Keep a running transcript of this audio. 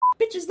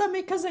bitches love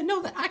me because they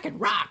know that I can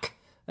rock.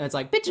 And it's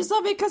like, bitches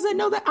love me because they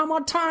know that I'm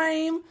on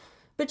time.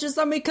 Bitches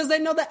love me because they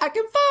know that I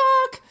can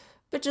fuck.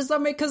 Bitches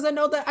love me because they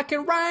know that I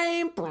can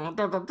rhyme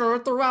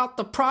throughout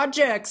the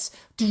projects.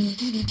 Throughout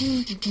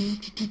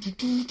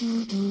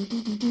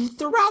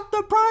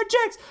the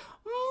projects.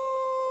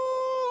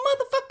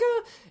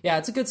 Motherfucker. Yeah,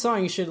 it's a good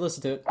song. You should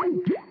listen to it.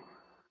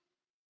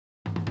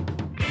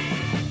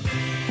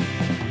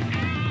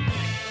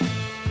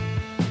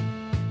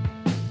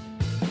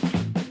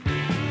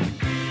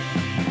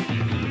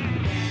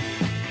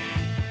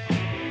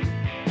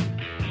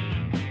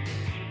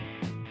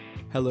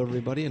 Hello,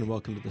 everybody, and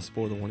welcome to the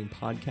Spoiler Warning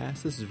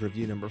Podcast. This is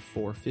review number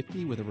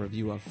 450 with a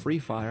review of Free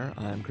Fire.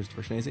 I'm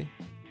Christopher Schnese.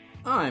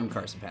 I'm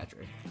Carson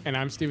Patrick. And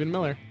I'm Stephen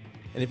Miller.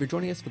 And if you're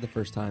joining us for the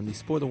first time, the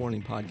Spoiler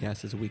Warning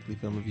Podcast is a weekly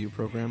film review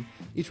program.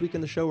 Each week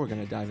on the show, we're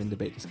going to dive in,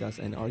 debate, discuss,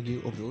 and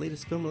argue over the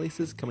latest film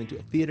releases coming to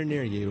a theater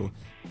near you.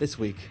 This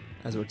week,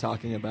 as we're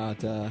talking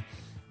about a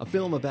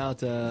film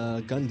about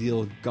a gun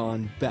deal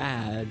gone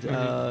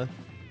bad.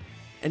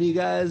 Any of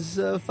you guys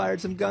fired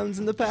some guns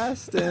in the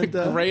past? And,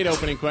 Great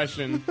opening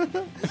question.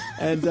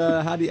 And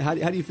how do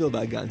you feel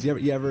about guns?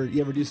 You ever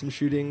do some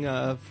shooting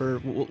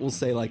for we'll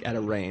say like at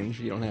a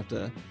range? You don't have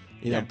to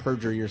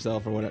perjure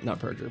yourself or whatever. Not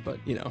perjure, but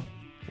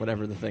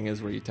whatever the thing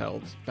is where you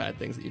tell bad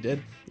things that you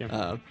did.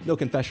 Yeah. No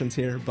confessions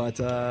here, but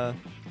what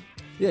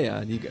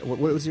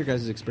was your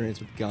guys' experience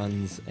with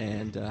guns,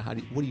 and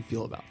what do you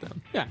feel about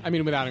them? Yeah, I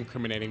mean, without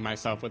incriminating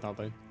myself with all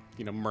the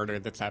murder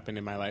that's happened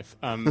in my life,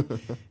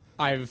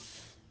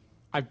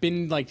 I've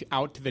been like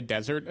out to the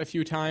desert a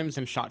few times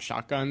and shot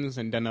shotguns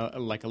and done a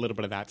little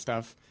bit of that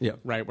stuff. Yeah.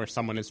 Right, where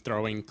someone is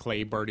throwing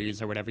clay birdies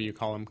or whatever you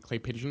call them, clay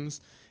pigeons,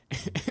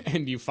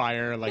 and you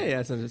fire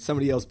like so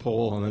somebody else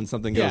pull and then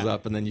something goes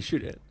up and then you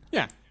shoot it.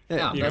 Yeah.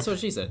 Yeah, that's what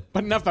she said.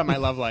 But enough about my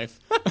love life.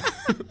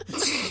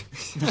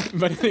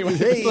 but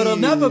anyway, But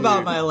enough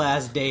about my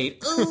last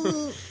date.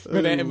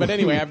 but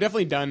anyway, I've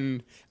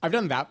done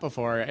that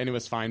before and it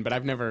was fine. But I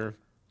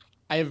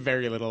have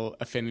very little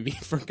affinity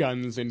for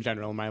guns in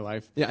general in my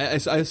life. Yeah,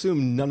 I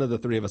assume none of the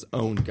three of us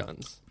own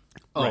guns.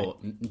 Oh, Right.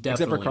 definitely.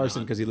 Except for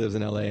Carson, because he lives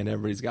in LA and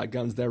everybody's got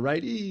guns there,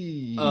 right?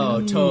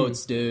 Oh,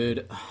 totes,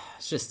 dude.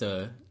 It's just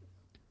it's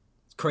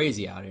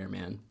crazy out here,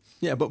 man.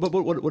 Yeah, but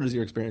what is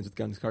your experience with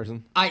guns,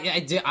 Carson?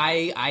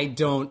 I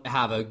don't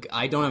have a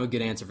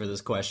good answer for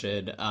this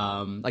question.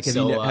 Have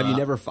you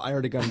never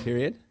fired a gun?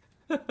 Period.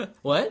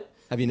 What?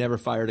 Have you never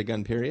fired a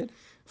gun? Period.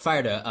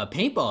 Fired a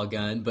paintball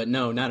gun, but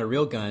no, not a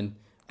real gun.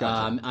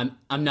 Gotcha.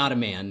 I'm not a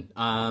man.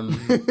 No.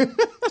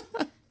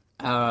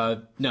 I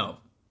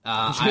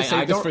was going to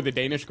save this for the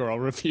Danish girl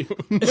review.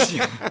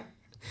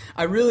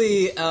 I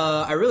really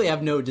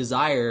have no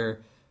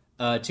desire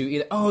to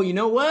either. Oh, you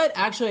know what?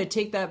 Actually, I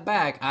take that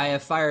back. I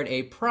have fired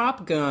a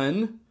prop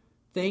gun.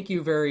 Thank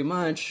you very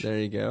much. There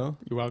you go.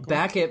 You're welcome.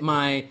 Back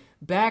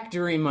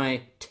during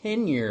my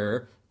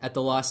tenure at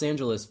the Los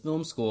Angeles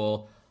Film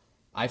School,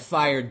 I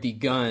fired the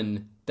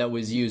gun that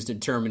was used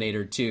in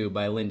Terminator 2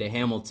 by Linda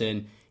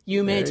Hamilton.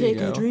 You may take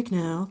a drink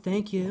now.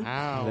 Thank you.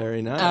 Wow.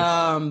 Very nice.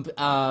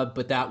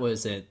 But that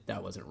wasn't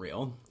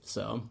real.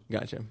 So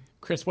Gotcha.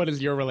 Chris, what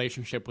is your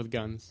relationship with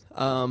guns?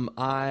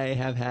 I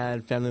have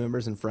had family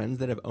members and friends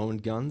that have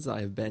owned guns.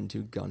 I have been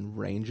to gun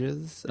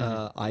ranges.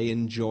 I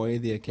enjoy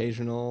the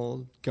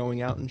occasional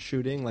going out and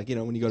shooting. Like,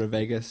 when you go to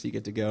Vegas, you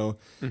get to go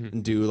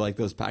and do like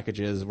those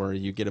packages where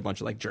you get a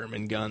bunch of like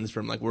German guns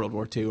from like World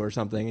War II or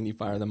something and you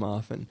fire them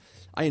off. And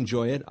I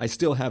enjoy it. I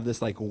still have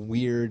this like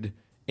weird,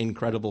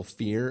 incredible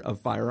fear of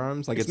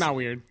firearms. Like it's not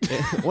weird.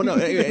 Well, no,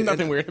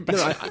 nothing weird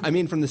about it. I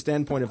mean, from the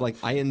standpoint of like,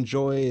 I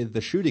enjoy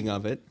the shooting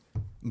of it,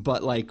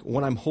 but like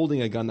when I'm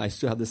holding a gun, I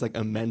still have this like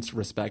immense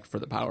respect for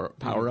the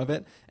power of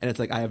it, and it's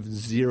like I have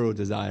zero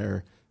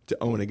desire to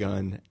own a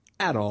gun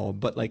at all.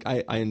 But like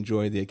I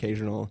enjoy the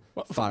occasional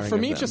firing. For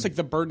me, of it's them. just like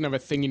the burden of a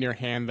thing in your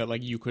hand that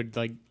like you could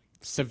like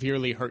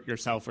severely hurt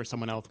yourself or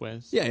someone else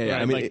with. Yeah.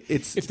 Right? I mean, like,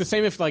 it's the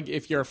same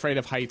if you're afraid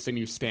of heights and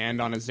you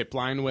stand on a zip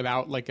line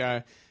without like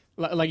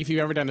if you've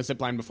ever done a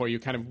zip line before, you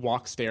kind of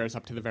walk stairs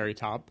up to the very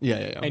top.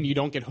 Yeah. And you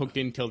don't get hooked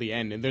in till the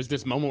end. And there's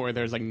this moment where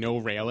there's like no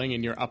railing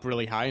and you're up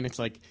really high and it's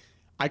like,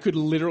 I could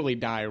literally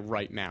die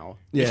right now.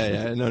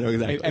 Yeah. No,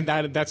 exactly.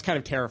 And that's kind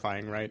of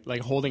terrifying, right?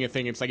 Like holding a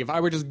thing, it's like if I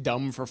were just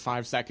dumb for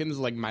 5 seconds,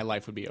 like my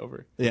life would be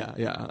over. Yeah.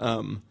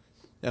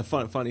 A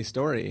funny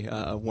story.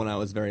 When I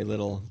was very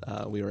little,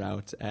 we were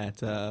out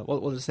at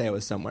we'll just say I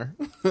was somewhere,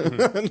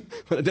 but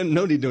I didn't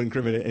no need to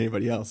incriminate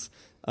anybody else.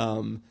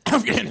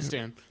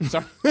 Afghanistan.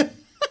 Sorry.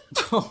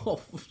 No.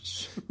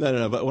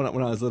 But when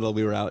I was little,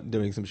 we were out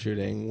doing some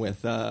shooting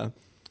with.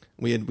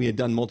 We had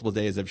done multiple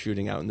days of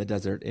shooting out in the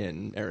desert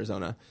in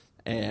Arizona,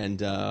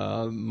 and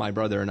my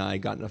brother and I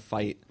got in a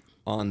fight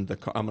on the.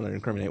 I'm going to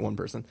incriminate one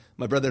person.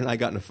 My brother and I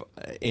got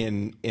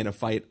in a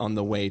fight on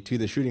the way to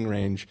the shooting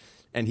range,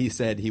 and he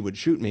said he would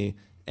shoot me.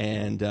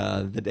 And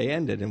the day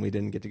ended, and we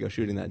didn't get to go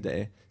shooting that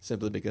day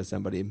simply because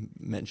somebody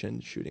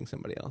mentioned shooting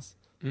somebody else.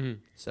 Mm-hmm.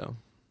 So.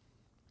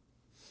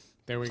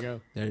 There we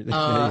go. There you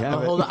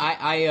have it. Hold on,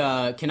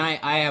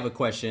 I have a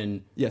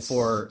question Yes.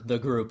 for the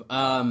group.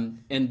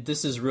 And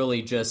this is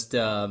really just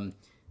a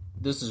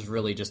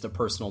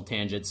personal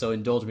tangent, so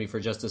indulge me for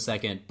just a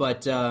second.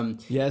 But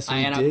Yes,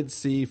 we did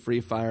see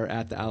Free Fire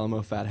at the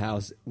Alamo Fat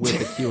House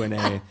with a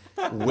Q&A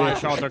By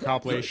Charlotte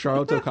Copley.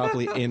 Charlotte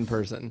Copley in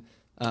person.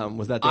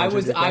 Was that the I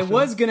answer to your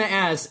was question?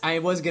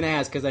 gonna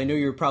ask because I know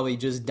you're probably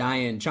just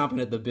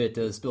chomping at the bit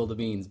to spill the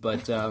beans.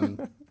 But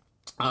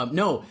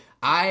no,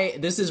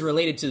 this is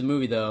related to the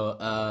movie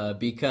though,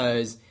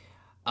 because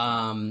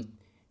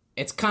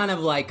it's kind of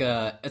like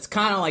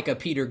a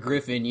Peter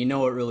Griffin, you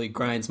know, it really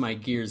grinds my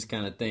gears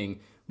kind of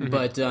thing. Mm-hmm.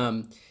 But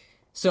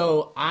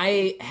so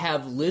I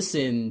have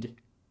listened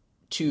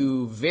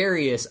to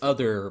various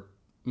other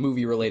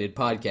movie related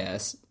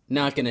podcasts.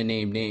 Not going to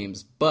name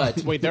names,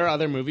 but... Wait, there are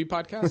other movie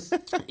podcasts?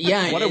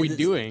 Yeah. What are we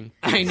doing?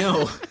 I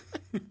know.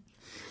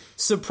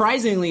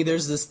 Surprisingly,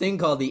 there's this thing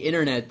called the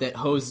internet that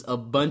hosts a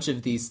bunch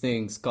of these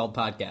things called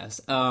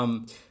podcasts.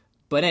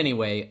 But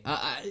anyway,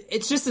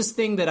 it's just this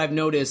thing that I've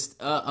noticed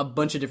a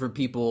bunch of different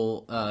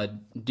people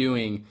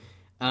doing.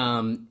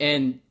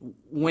 And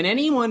when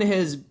anyone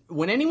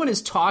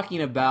is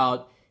talking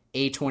about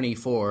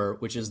A24,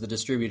 which is the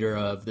distributor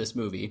of this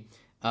movie,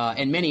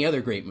 and many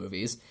other great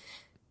movies...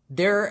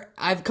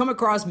 I've come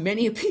across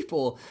many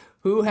people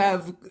who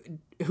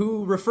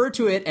refer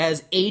to it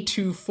as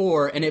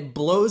A24, and it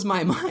blows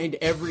my mind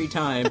every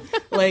time.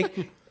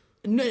 Like,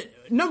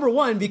 number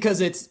one,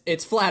 because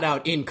it's flat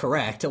out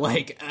incorrect.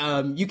 Like,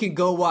 you can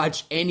go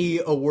watch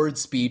any award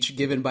speech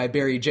given by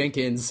Barry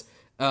Jenkins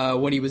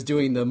when he was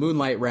doing the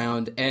Moonlight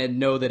round and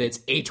know that it's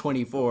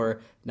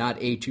A24, not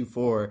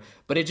A24.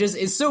 But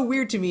it's so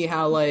weird to me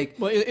how, like...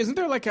 Well, isn't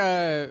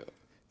there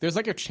there's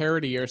like a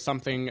charity or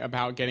something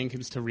about getting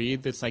kids to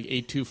read that's like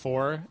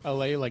 824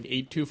 LA, like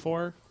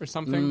 824 or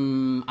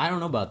something? I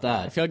don't know about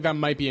that. I feel like that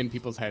might be in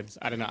people's heads.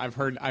 I don't know. I've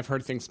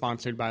heard things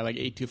sponsored by like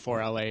 824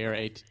 LA or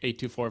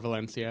 824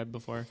 Valencia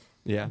before.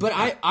 Yeah. But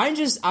I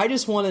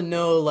just want to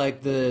know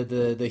like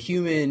the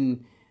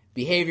human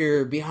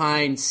behavior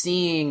behind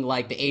seeing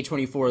like the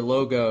A24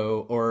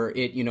 logo or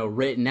it, you know,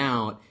 written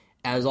out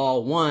as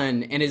all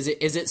one. And is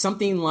it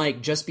something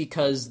like just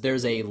because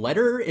there's a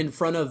letter in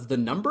front of the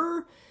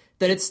number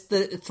that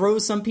it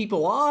throws some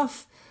people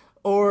off,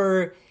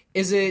 or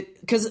is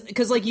it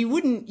because like you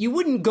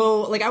wouldn't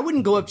go, like I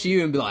wouldn't go up to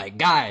you and be like,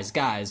 guys,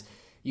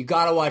 you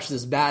gotta watch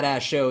this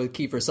badass show with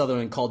Kiefer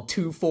Sutherland called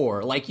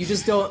 2-4. Like you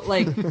just don't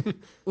like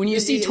when you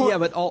see yeah,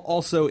 but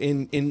also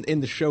in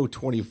the show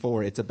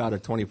 24, it's about a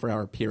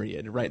 24-hour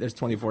period, right? There's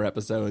 24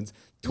 episodes,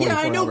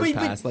 24 hours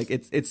pass. Like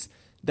it's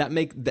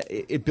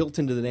it built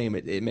into the name.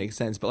 It makes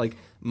sense. But like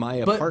my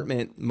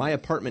apartment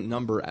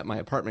number at my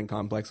apartment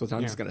complex, which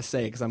I'm just gonna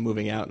say because I'm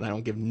moving out and I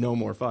don't give no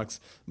more fucks.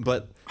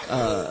 But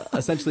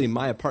essentially,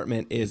 my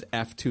apartment is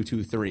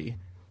F223,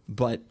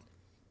 but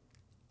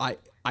I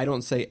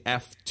don't say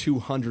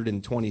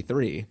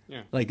F223.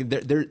 Yeah. Like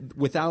they're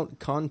without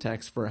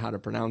context for how to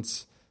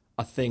pronounce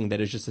a thing that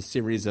is just a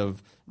series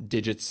of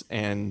digits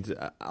and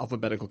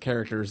alphabetical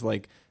characters.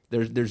 Like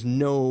there's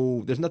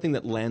nothing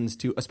that lends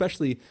to,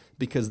 especially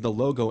because the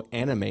logo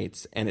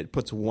animates and it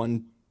puts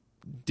one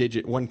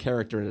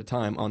character at a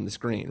time on the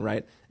screen,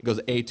 right? It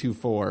goes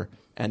A24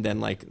 and then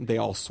like they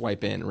all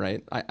swipe in,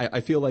 right?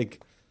 I feel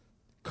like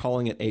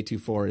calling it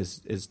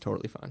A24 is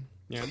totally fine.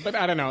 Yeah, but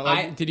I don't know.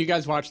 Like, did you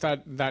guys watch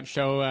that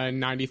show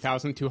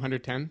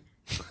 90,210?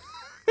 The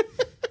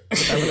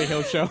Beverly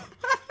Hills show.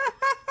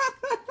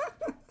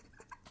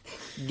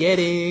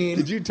 Getting.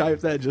 Did you type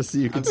that just so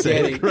you could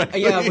say it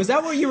correctly? Yeah, was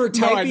that what you were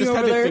typing? No, I just over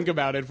had there? to think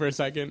about it for a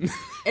second.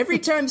 Every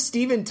time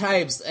Steven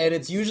types, and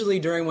it's usually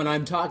during when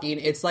I'm talking,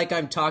 it's like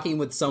I'm talking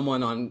with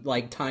someone on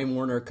like Time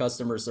Warner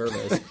customer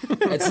service.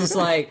 It's just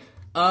like,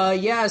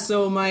 yeah,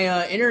 so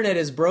my internet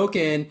is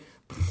broken.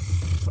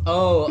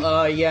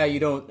 Yeah, you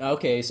don't.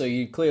 Okay, so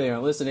you clearly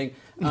aren't listening.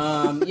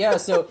 Yeah,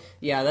 so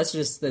yeah, that's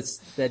the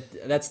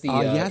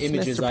yes,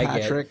 images Mr. I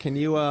Patrick, can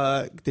you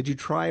did you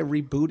try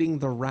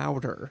rebooting the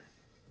router?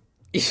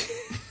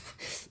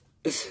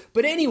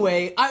 But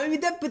anyway, I mean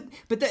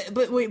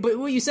but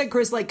what you said,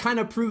 Chris, like kind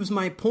of proves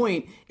my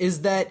point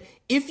is that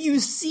if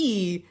you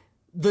see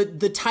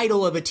the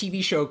title of a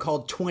TV show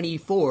called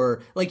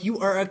 24, like you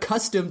are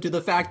accustomed to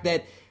the fact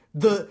that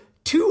the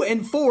 2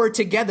 and 4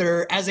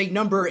 together as a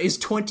number is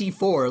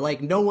 24.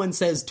 Like no one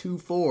says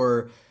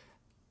 2-4,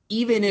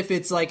 even if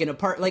it's like an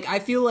like I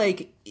feel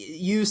like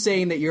you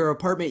saying that your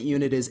apartment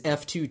unit is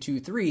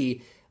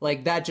F223,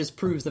 like that just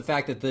proves the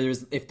fact that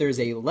if there's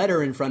a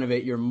letter in front of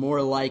it, you're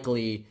more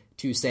likely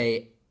to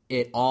say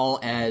it all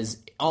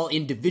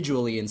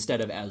individually instead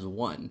of as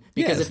one.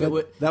 Because yes,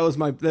 if that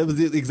was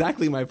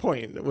exactly my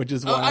point, which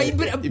is why if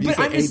you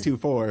say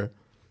A24.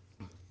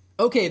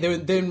 Okay,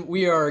 then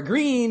we are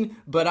agreeing,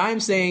 but I'm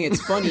saying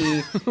it's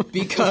funny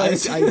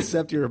because I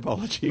accept your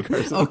apology,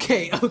 Carson.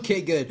 Okay,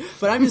 good.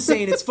 But I'm just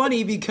saying it's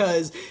funny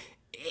because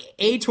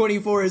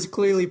A24 is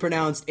clearly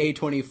pronounced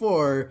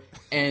A24,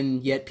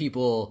 and yet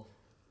people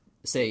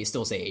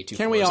still say A24.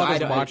 Can we all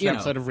just watch an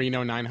episode of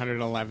Reno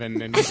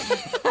 911 and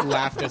just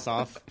laugh this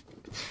off?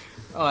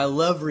 Oh, I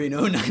love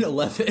Reno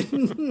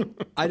 9/11.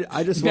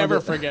 I just Never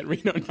wanted- forget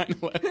Reno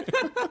 9/11.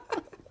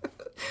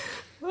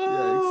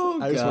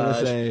 I just want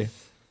to say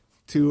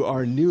to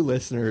our new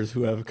listeners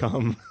who have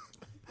come,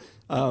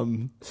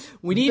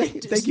 We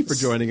need. thank you for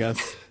joining us.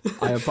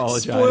 I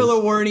apologize.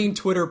 Spoiler warning,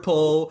 Twitter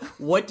poll.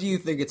 What do you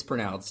think it's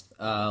pronounced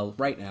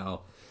right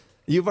now?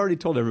 You've already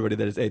told everybody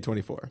that it's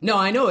A24. No,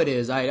 I know it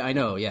is. I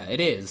know. Yeah, it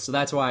is. So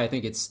that's why I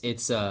think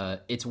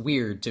it's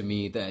weird to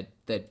me that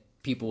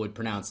people would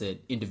pronounce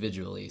it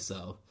individually.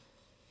 So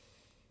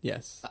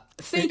Yes.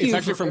 thank It's you.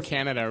 actually from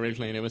Canada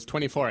originally, and it was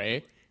 24, eh?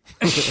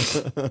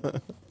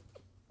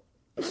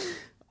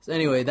 So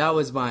anyway, that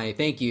was my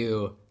thank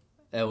you.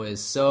 That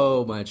was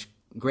so much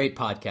great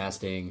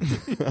podcasting.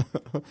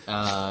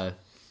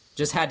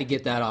 Just had to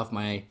get that off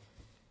my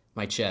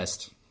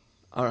chest.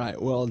 All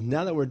right. Well,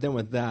 now that we're done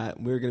with that,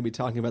 we're going to be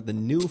talking about the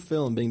new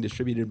film being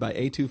distributed by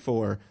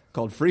A24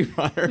 called Free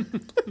Fire.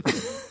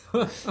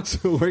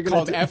 So we're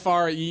Called going to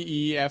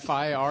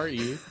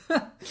FREEFIRE.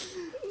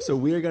 So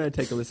we are going to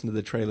take a listen to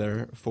the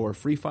trailer for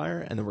Free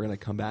Fire, and then we're going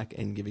to come back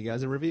and give you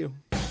guys a review.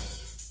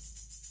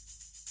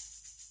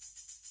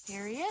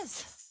 Here he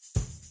is.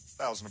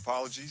 1,000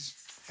 apologies.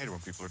 Hate it when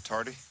people are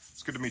tardy.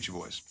 It's good to meet you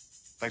boys.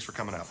 Thanks for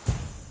coming out.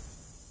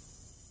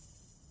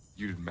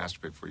 You didn't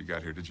masturbate before you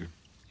got here, did you?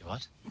 You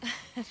what?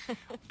 I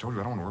told you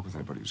I don't want to work with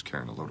anybody who's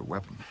carrying a loaded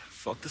weapon.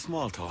 Fuck the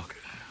small talk.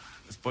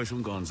 Let's buy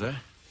some guns, eh?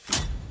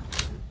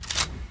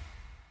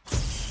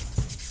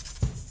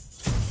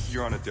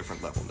 You're on a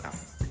different level now.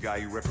 The guy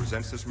who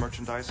represents this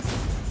merchandise,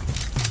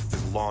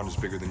 his lawn is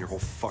bigger than your whole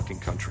fucking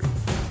country.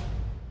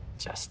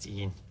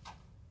 Justine,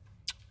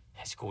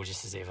 as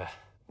gorgeous as ever.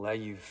 Well,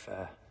 you've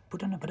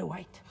put on a bit of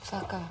weight.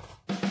 Fuck off.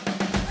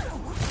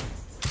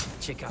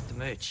 Check out the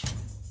merch.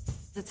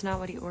 That's not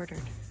what he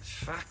ordered.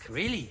 Fuck,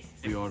 really?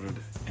 We ordered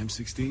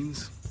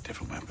M16s,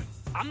 different weapon.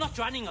 I'm not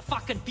running a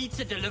fucking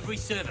pizza delivery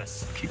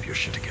service. Keep your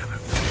shit together.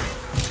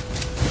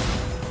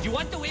 You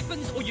want the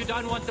weapons or you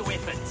don't want the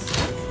weapons?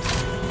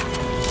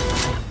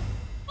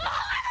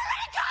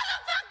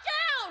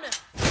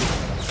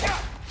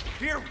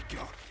 Here we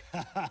go.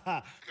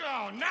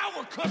 Oh, now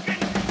we're cooking!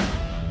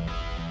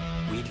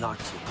 We'd like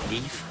to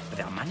leave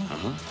with our money.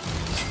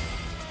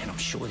 And I'm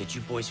sure that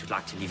you boys would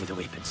like to leave with the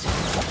weapons.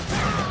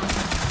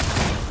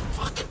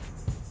 Fuck.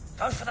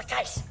 Go for the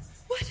case.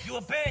 What? You're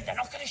a bird. They're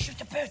not going to shoot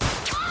the bird.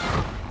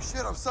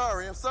 Shit, I'm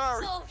sorry.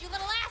 Oh, you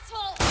little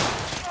asshole!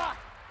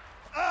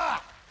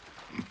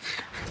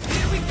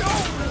 Here we go.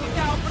 Look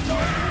out for no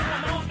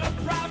I'm on the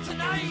proud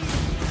tonight.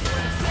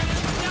 Set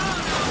it down.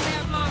 I'll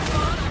have my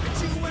fun. I can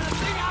chew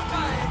anything I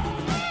bite.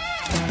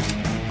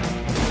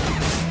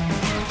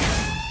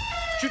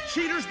 You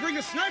cheaters bring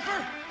a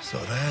sniper? So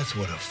that's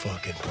what a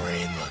fucking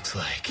brain looks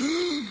like.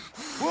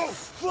 Whoa,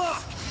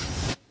 fuck!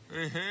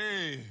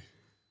 Hey,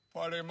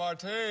 party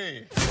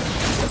marte.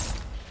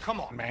 Come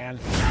on, man.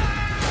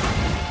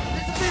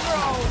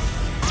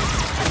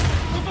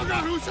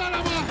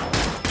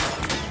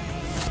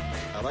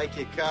 I like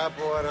your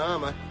cardboard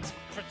armor.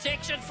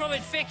 Protection from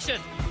infection.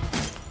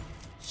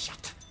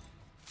 Shut.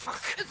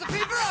 Fuck.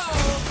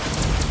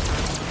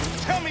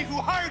 Tell me who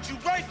hired you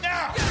right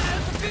now!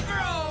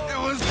 It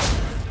was...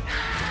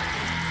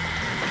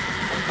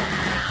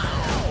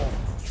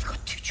 You've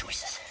got two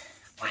choices.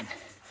 One,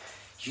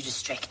 you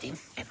distract them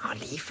and I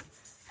leave.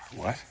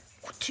 What?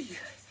 Or two,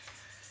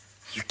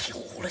 you kill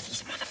all of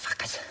these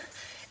motherfuckers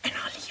and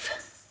I leave.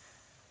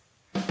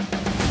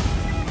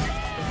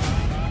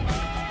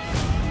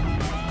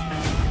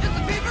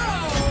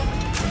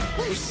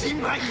 You see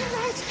my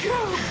nice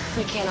girl?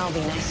 We can't all be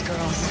nice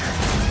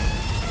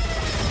girls.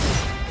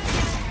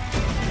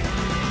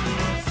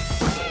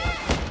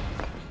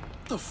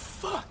 The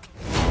fuck?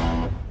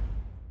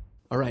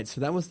 All right, so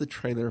that was the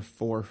trailer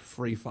for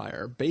Free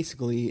Fire.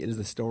 Basically, it is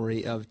the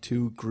story of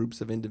two groups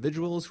of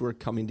individuals who are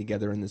coming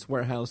together in this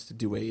warehouse to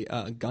do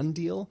a gun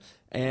deal,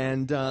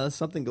 and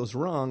something goes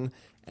wrong,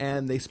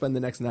 and they spend the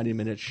next 90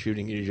 minutes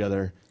shooting at each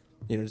other,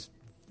 just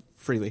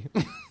freely.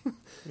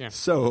 Yeah.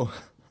 So,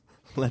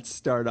 let's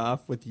start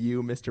off with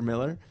you, Mr.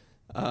 Miller.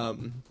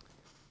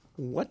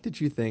 What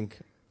did you think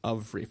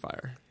of Free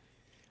Fire?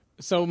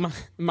 So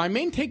my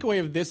main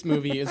takeaway of this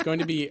movie is going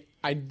to be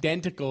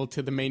identical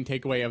to the main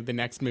takeaway of the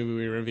next movie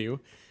we review,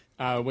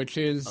 which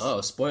is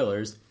Oh,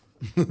 spoilers.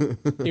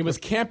 it was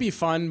campy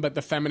fun, but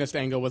the feminist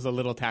angle was a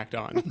little tacked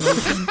on.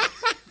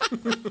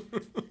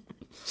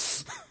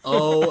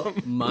 Oh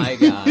my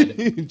god.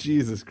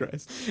 Jesus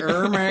Christ.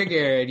 Oh my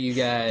god, you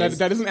guys.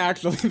 That isn't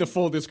actually the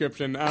full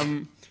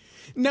description.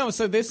 No,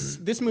 so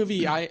this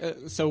movie,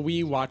 so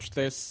we watched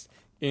this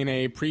in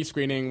a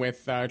pre-screening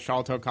with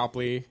Charlton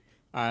Copley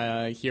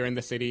here in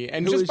the city,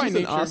 and Who just is by just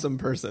nature, an awesome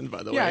person,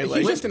 by the yeah, way.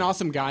 he's just an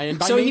awesome guy, and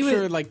by So he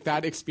nature, was- like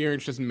that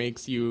experience just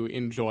makes you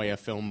enjoy a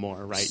film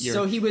more, right?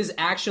 So he was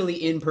actually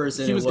in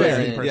person. He was it there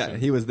wasn't- in person. Yeah,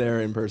 he was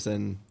there in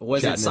person.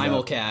 Was it chatting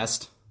up.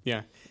 simulcast?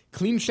 yeah,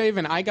 clean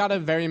shaven. I got a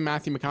very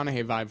Matthew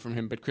McConaughey vibe from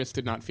him, but Chris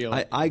did not feel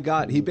it.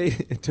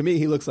 To me,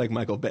 he looks like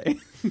Michael Bay.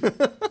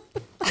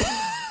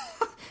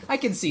 I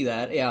can see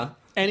that, yeah.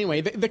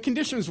 Anyway, the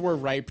conditions were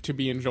ripe to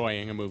be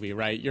enjoying a movie,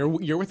 right?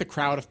 You're with a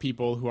crowd of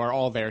people who are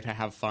all there to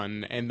have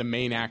fun, and the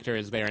main actor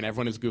is there, and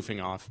everyone is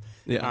goofing off.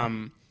 Yeah.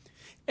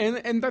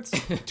 And that's,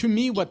 to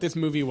me, what this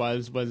movie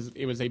was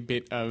it was a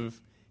bit of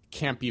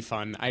campy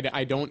fun.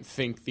 I don't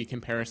think the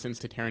comparisons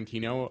to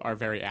Tarantino are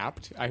very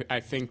apt.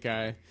 I think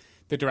the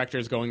director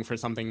is going for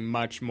something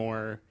much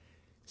more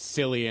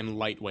silly and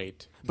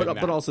lightweight.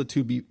 But also,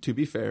 to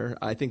be fair,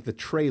 I think the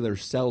trailer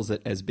sells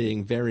it as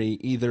being very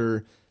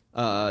either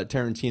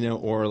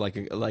Tarantino or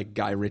like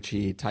Guy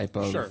Ritchie type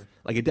of. Sure.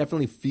 Like, it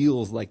definitely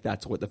feels like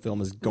that's what the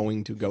film is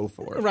going to go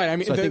for. Right. I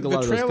mean, so I think a lot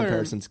of trailer, those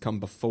comparisons come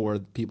before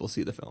people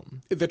see the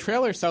film. The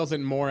trailer sells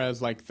it more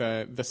as like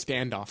the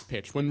standoff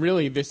pitch, when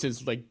really this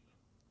is like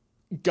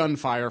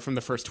gunfire from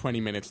the first 20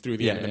 minutes through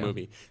the end of the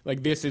movie.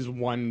 Like, this is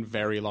one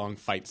very long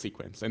fight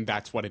sequence, and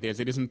that's what it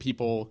is. It isn't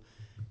people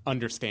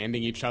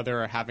understanding each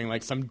other or having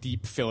like some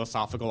deep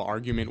philosophical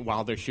argument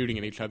while they're shooting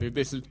at each other.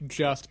 This is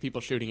just people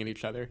shooting at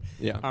each other.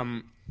 Yeah.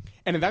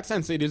 And in that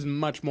sense, it is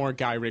much more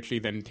Guy Ritchie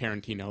than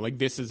Tarantino. Like,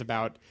 this is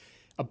about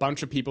a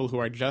bunch of people who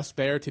are just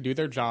there to do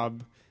their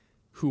job,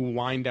 who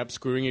wind up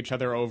screwing each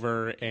other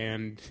over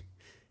and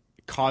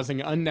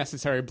causing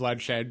unnecessary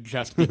bloodshed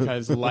just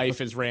because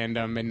life is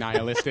random and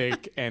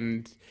nihilistic,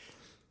 and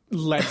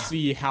let's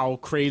see how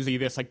crazy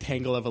this like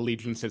tangle of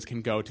allegiances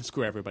can go to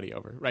screw everybody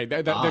over, right?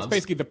 That's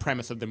basically the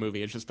premise of the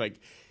movie. It's just like,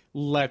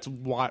 let's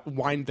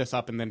wind this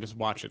up and then just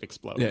watch it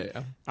explode.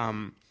 Yeah.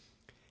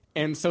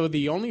 And so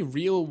the only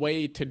real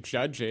way to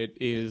judge it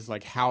is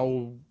like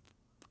how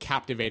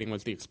captivating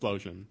was the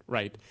explosion,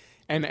 right?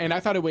 And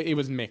I thought it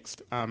was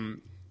mixed.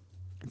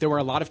 There were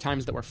a lot of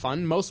times that were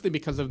fun, mostly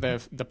because of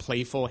the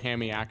playful,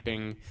 hammy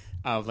acting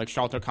of like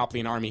Sharlto Copley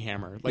and Armie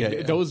Hammer.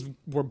 Like those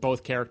were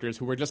both characters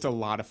who were just a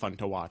lot of fun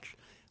to watch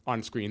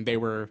on screen. They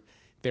were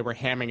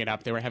hamming it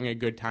up. They were having a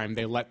good time.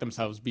 They let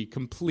themselves be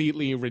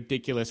completely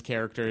ridiculous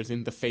characters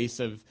in the face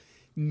of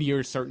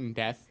near certain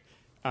death.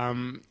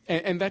 And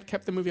that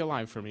kept the movie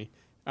alive for me.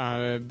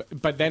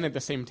 But then at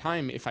the same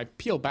time, if I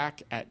peel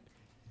back at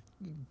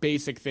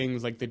basic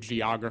things like the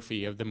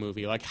geography of the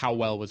movie, like how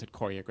well was it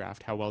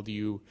choreographed? How well do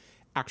you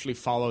actually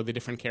follow the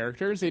different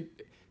characters? It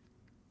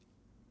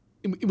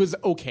was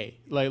okay.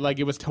 Like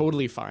it was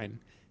totally fine,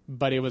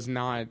 but it was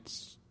not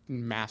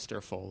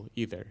masterful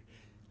either.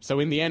 So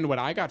in the end, what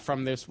I got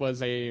from this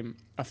was a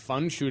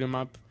fun shoot 'em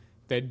up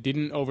that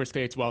didn't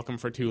overstay its welcome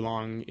for too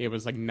long. It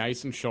was like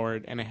nice and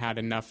short, and it had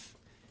enough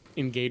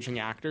engaging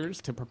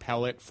actors to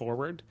propel it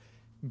forward.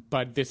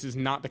 But this is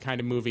not the kind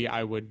of movie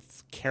I would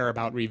care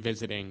about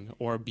revisiting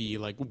or be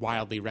like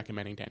wildly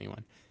recommending to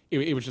anyone.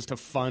 It was just a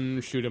fun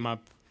shoot 'em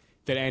up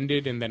that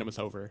ended and then it was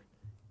over.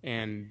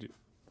 And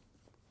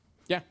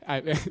yeah,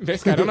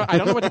 basically I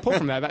don't know what to pull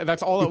from that.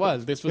 That's all it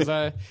was. This was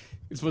a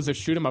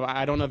shoot 'em up.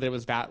 I don't know that it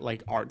was that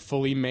like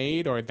artfully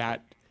made or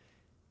that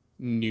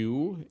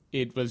new.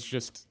 It was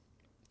just,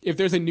 if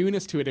there's a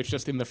newness to it, it's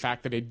just in the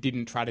fact that it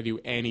didn't try to do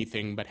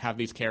anything but have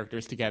these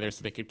characters together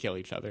so they could kill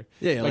each other.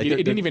 Yeah, like it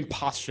didn't even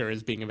posture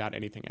as being about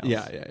anything else.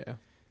 Yeah.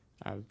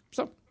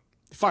 So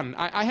fun.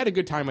 I had a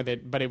good time with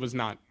it, but it was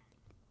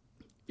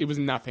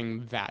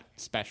nothing that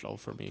special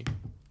for me.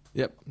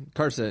 Yep.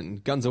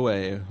 Carson, Guns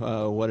Away.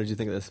 What did you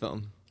think of this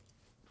film?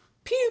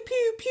 Pew,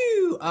 pew,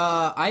 pew.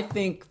 I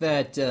think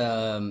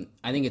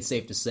it's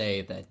safe to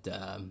say that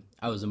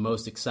I was the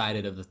most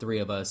excited of the three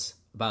of us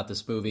about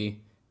this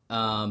movie.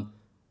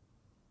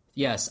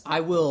 Yes,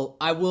 I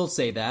will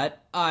say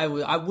that. I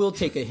will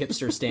take a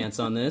hipster stance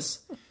on this.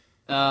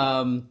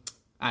 I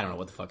don't know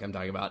what the fuck I'm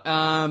talking about.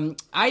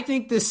 I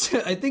think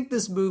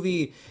this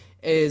movie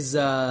is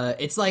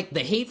it's like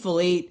The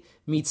Hateful Eight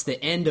meets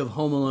the end of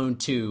Home Alone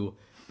 2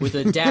 with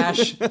a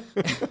dash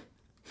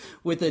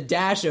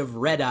of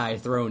Red Eye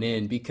thrown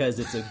in, because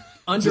it's an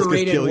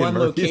underrated one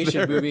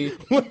location movie.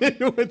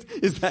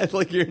 Is that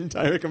like your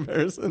entire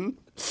comparison?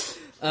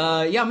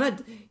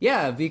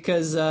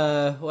 Because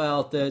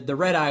the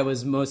Red Eye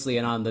was mostly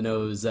an on the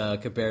nose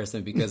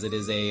comparison, because it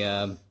is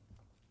a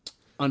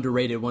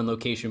underrated one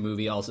location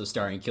movie, also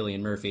starring Cillian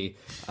Murphy.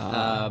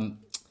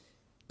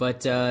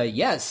 But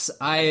yes,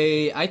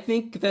 I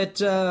think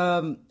that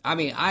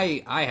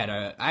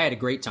I had a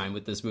great time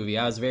with this movie.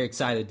 I was very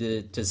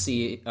excited to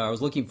see it. I was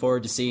looking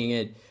forward to seeing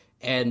it,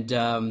 and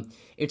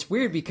it's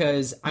weird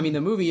because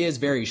the movie is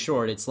very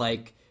short. It's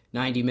like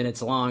 90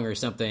 minutes long or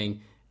something.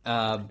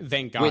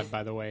 Thank God,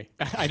 by the way.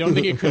 I don't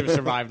think it could have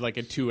survived like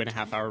a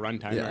 2.5 hour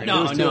runtime. Yeah, right?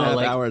 No,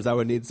 2.5 hours. I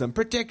would need some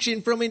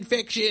protection from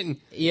infection.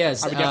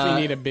 Yes, I would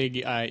definitely need a big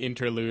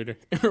interlude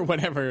or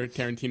whatever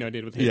Tarantino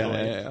did with his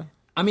Yeah.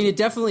 It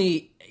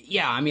definitely.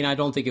 Yeah, I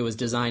don't think it was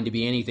designed to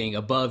be anything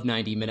above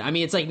 90 minutes.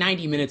 It's like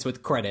 90 minutes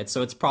with credits,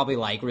 so it's probably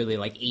like really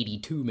like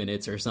 82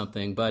 minutes or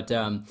something. But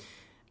to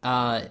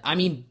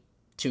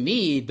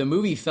me, the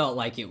movie felt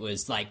like it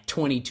was like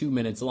 22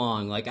 minutes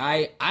long. Like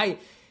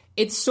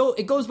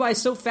it goes by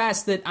so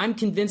fast that I'm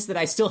convinced that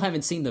I still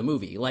haven't seen the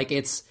movie. Like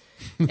it's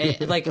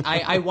like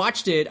I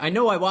watched it. I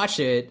know I watched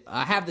it.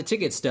 I have the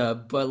ticket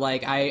stub, but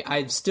like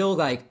I'm still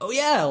like, oh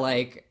yeah,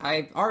 like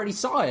I already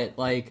saw it.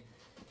 Like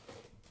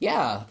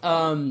Yeah,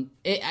 and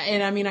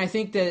I mean, I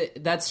think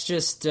that's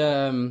just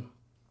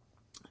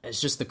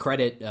it's just the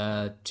credit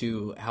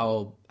to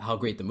how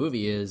great the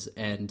movie is,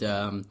 and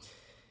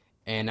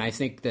I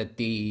think that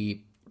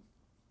the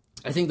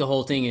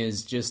whole thing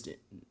is just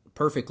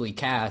perfectly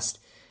cast.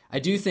 I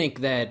do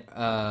think that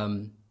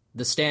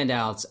the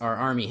standouts are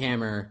Armie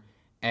Hammer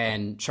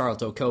and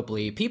Charlton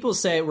Copley. People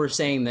were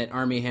saying that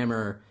Armie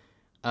Hammer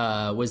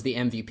was the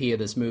MVP of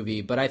this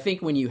movie, but I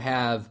think when you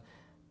have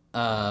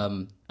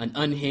an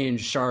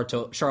unhinged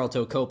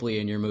Charlton Copley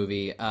in your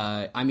movie,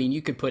 I mean,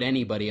 you could put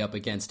anybody up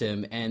against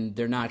him, and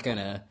they're not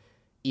gonna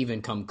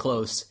even come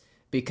close,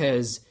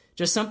 because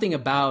just something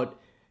about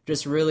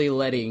just really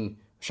letting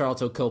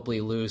Charlton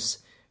Copley loose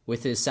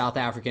with his South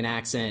African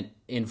accent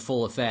in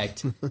full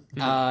effect.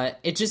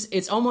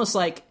 It's almost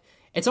like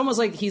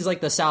he's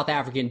like the South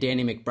African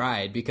Danny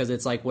McBride, because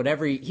it's like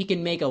whatever he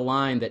can make a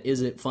line that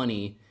isn't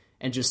funny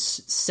and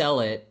just sell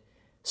it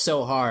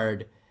so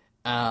hard.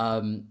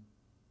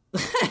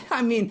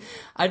 I mean,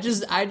 I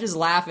just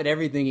laugh at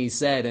everything he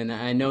said, and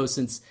I know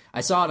since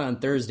I saw it on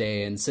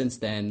Thursday, and since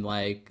then,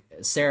 like,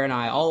 Sarah and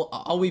I,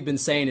 all we've been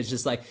saying is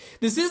just like,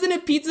 this isn't a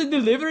pizza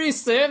delivery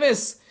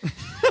service,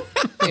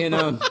 you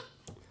know.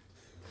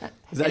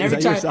 Is that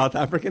your South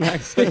African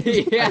accent?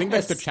 Yes. I think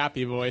that's the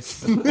Chappie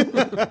voice.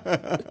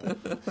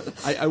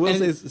 I will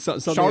say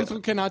something.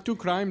 Charlton cannot do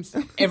crimes.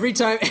 Every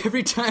time,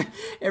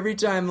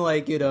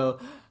 like, you know,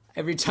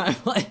 every time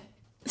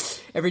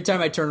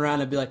I turn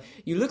around and be like,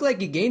 "You look like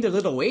you gained a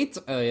little weight."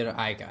 You know,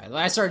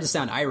 I started to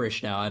sound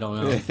Irish now. I don't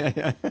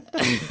know.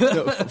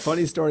 No,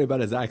 funny story about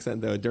his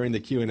accent though. During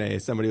the Q&A,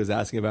 somebody was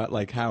asking about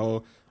like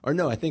how, or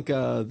no, I think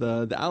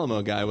the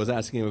Alamo guy was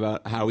asking him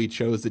about how he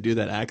chose to do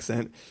that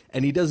accent,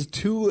 and he does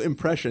two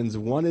impressions.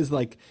 One is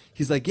like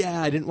he's like,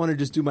 "Yeah, I didn't want to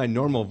just do my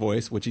normal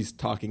voice," which he's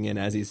talking in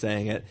as he's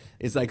saying it.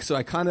 It's like, so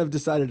I kind of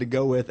decided to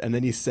go with, and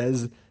then he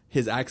says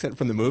his accent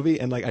from the movie,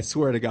 and like I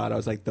swear to God, I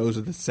was like, those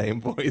are the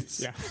same voice.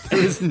 Yeah. There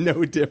is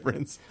no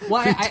difference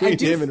between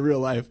him in real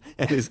life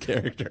and his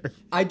character.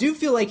 I do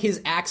feel like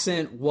his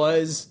accent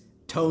was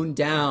toned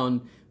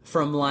down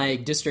from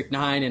like District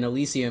 9 and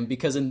Elysium,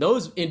 because in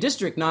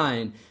District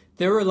 9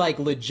 there were like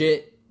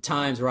legit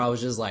times where I was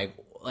just like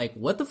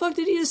what the fuck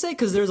did he just say?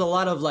 Because there's a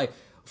lot of like,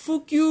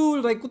 fuck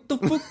you, like what the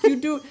fuck you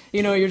do,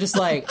 you know, you're just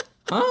like,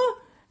 huh?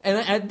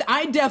 And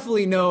I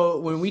definitely know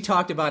when we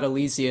talked about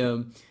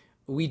Elysium,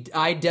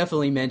 I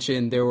definitely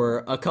mentioned there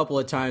were a couple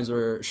of times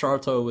where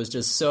Charlton was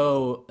just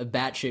so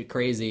batshit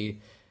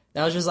crazy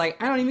that I was just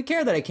like, I don't even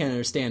care that I can't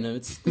understand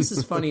him. This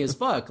is funny as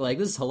fuck. Like,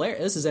 this is hilarious.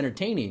 This is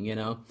entertaining, you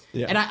know?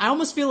 Yeah. And I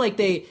almost feel like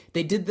they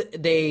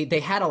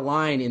had a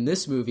line in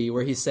this movie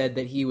where he said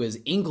that he was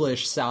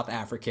English South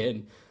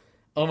African,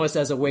 almost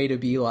as a way to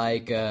be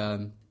like,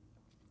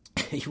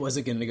 he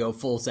wasn't going to go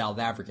full South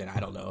African.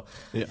 I don't know.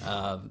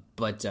 Yeah.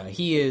 But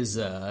he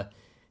is,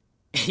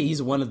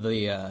 he's one of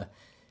the,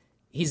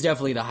 he's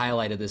definitely the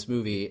highlight of this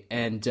movie,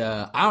 and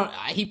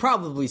he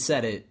probably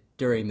said it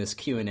during this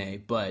Q&A,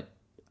 but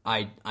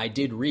I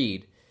did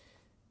read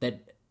that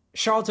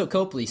Charlton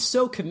Copley's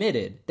so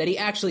committed that he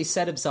actually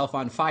set himself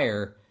on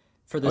fire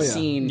for the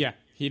scene. Yeah,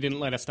 he didn't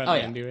let a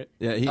stuntman do it.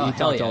 Yeah, he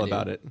talked all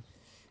about it.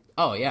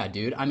 Oh yeah,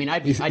 dude. I mean,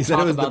 he said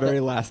it was the very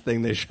last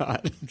thing they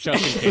shot,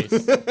 just in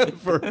case,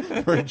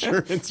 for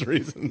insurance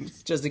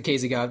reasons, just in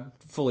case he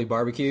got fully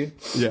barbecued.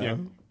 Yeah.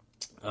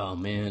 Oh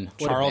man,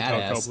 what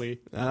Charlton Copley.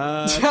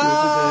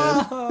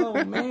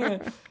 Oh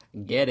man,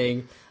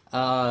 getting.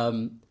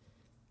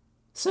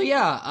 So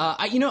yeah,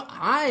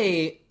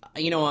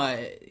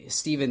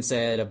 Steven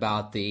said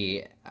about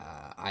the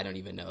I don't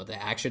even know the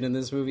action in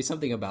this movie.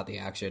 Something about the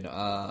action.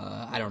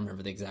 I don't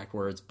remember the exact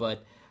words,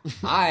 but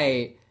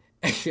great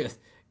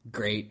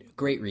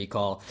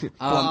recall.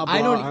 Blah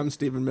blah. I'm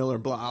Stephen Miller.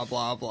 Blah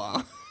blah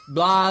blah.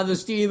 Blah, the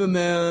Stephen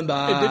Miller,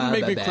 blah. It didn't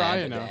make me blah,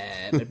 cry blah, enough.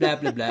 Blah, blah,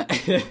 blah, blah.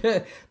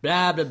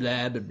 Blah, blah,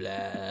 blah, blah,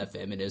 blah.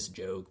 Feminist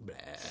joke, blah.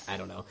 I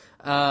don't know.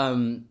 I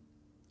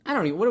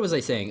don't even, what was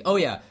I saying? Oh,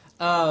 yeah.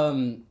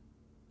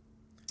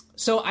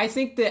 So I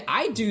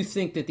do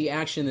think that the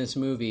action in this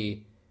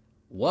movie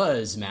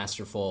was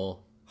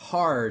masterful.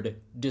 Hard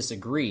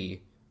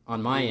disagree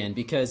on my end,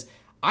 because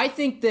I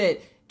think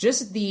that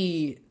just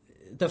the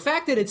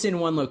fact that it's in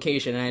one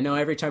location, and I know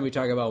every time we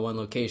talk about one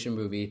location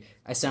movie,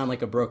 I sound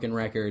like a broken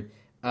record.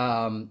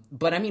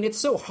 But I mean, it's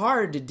so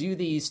hard to do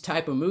these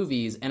type of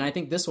movies, and I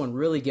think this one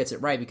really gets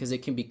it right, because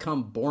it can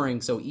become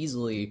boring so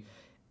easily.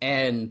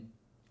 And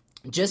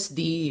just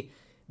the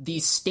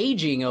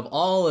staging of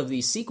all of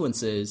these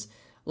sequences,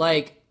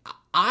 like,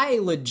 I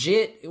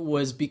legit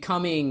was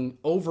becoming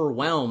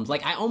overwhelmed.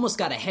 Like, I almost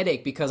got a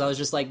headache, because I was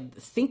just like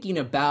thinking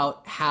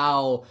about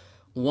how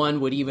one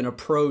would even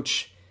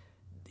approach,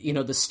 you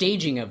know, the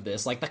staging of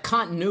this. Like, the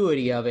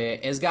continuity of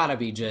it has got to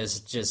be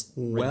just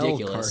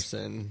ridiculous. Well,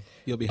 Carson,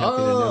 you'll be happy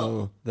to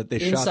know that they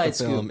shot the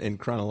film in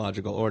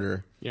chronological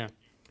order. Yeah.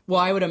 Well,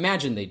 I would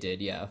imagine they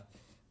did, yeah.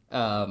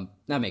 That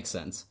makes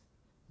sense.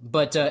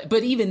 But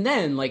even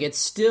then, like, it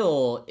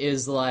still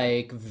is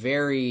like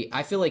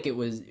I feel like it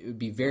would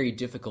be very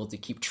difficult to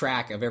keep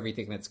track of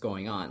everything that's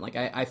going on. Like,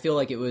 I feel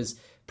like it was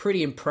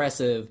pretty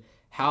impressive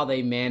how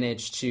they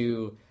managed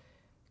to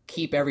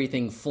keep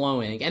everything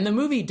flowing. And the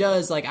movie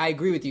does, like, I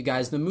agree with you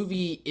guys. The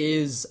movie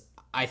is,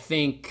 I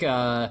think,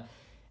 a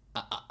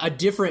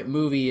different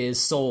movie is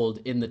sold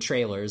in the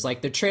trailers.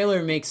 Like, the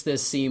trailer makes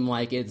this seem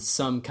like it's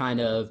some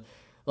kind of,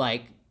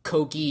 like,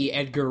 cokey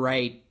Edgar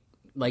Wright,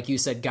 like you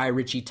said, Guy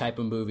Ritchie type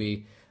of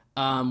movie,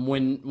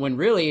 when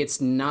really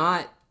it's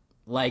not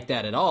like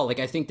that at all. Like,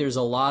 I think there's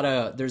a lot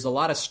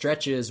of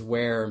stretches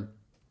where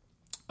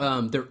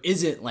there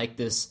isn't like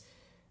this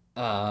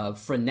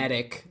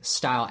frenetic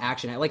style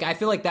action. Like, I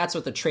feel like that's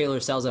what the trailer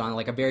sells it on,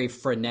 like a very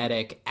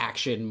frenetic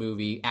action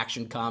movie,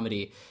 action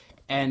comedy.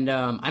 And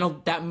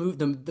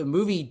the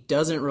movie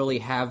doesn't really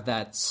have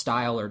that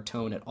style or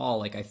tone at all.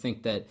 Like, I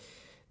think that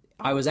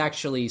I was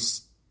actually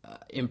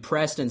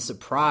impressed and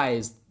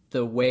surprised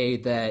the way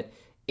that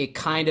it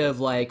kind of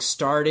like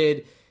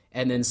started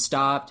and then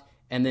stopped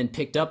and then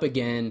picked up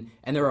again.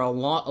 And there were a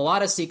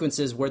lot of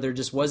sequences where there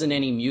just wasn't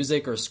any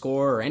music or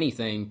score or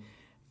anything.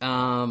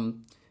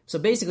 So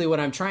basically what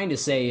I'm trying to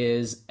say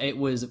is it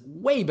was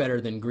way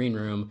better than Green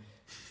Room.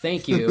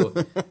 Thank you.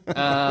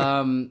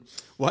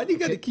 Why do you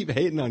got to keep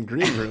hating on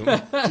Green Room?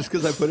 Just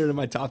because I put it in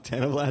my top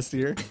 10 of last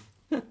year?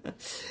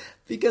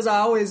 Because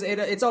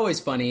it's always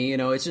funny, you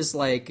know. It's just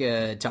like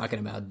talking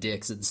about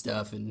dicks and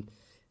stuff, and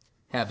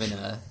having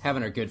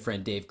our good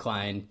friend Dave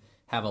Klein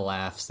have a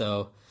laugh.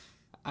 So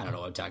I don't know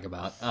what I'm talking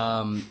about.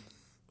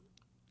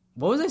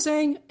 What was I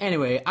saying?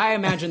 Anyway, I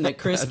imagine that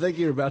Chris. I think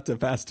you're about to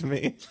pass to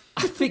me.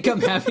 I think I'm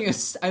having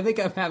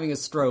a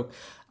stroke.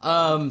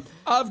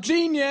 Of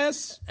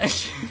genius.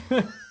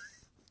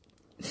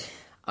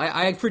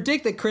 I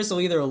predict that Chris will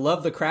either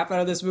love the crap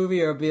out of this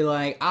movie or be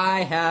like,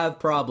 I have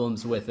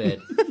problems with it.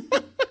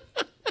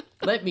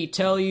 Let me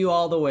tell you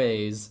all the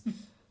ways.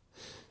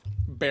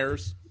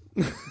 Bears.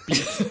 Beach.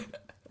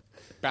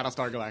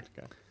 Battlestar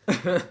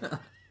Galactica.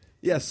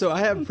 Yeah, so I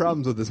have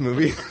problems with this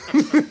movie.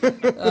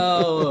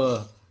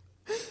 Oh.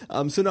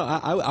 So no,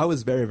 I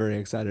was very, very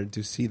excited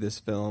to see this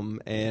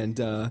film, and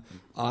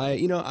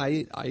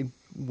I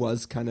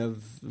was kind of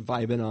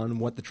vibing on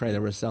what the trailer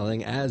was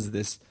selling as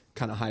this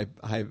kind of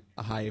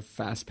high,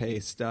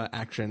 fast-paced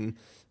action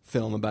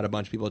film about a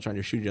bunch of people trying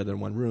to shoot each other in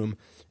one room.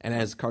 And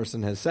as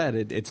Carson has said,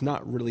 it's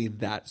not really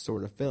that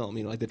sort of film.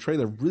 You know, like the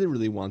trailer really,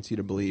 really wants you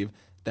to believe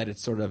that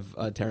it's sort of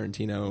a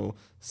Tarantino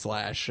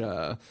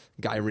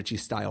 / Guy Ritchie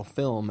style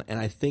film. And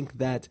I think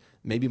that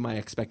maybe my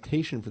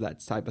expectation for that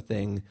type of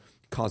thing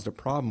caused a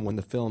problem when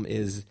the film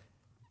is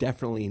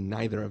definitely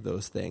neither of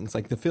those things.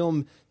 Like, the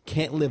film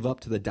can't live up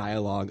to the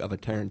dialogue of a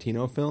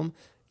Tarantino film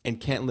and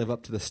can't live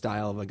up to the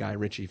style of a Guy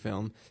Ritchie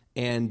film.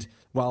 And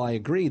while I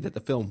agree that the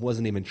film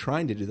wasn't even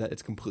trying to do that,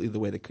 it's completely the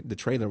way the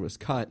trailer was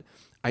cut,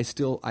 I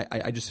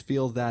just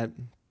feel that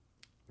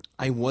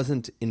I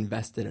wasn't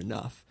invested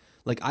enough.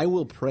 Like, I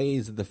will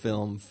praise the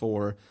film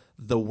for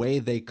the way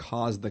they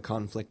caused the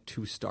conflict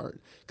to start.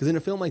 Because in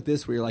a film like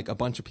this, where you're like a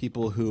bunch of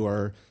people who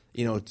are,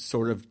 you know,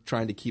 sort of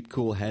trying to keep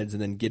cool heads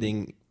and then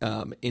getting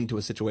into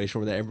a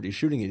situation where everybody's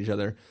shooting at each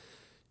other,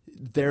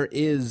 there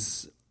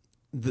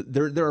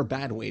are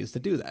bad ways to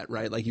do that,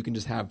 right? Like, you can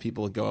just have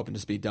people go up and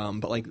just be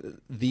dumb. But like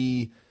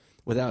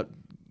without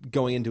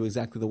going into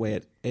exactly the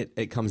way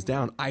it comes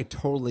down, I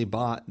totally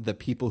bought the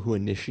people who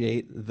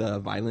initiate the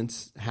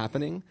violence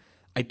happening.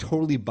 I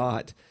totally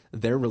bought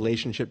their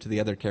relationship to the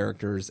other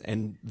characters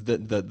and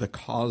the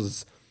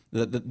cause,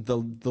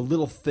 the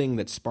little thing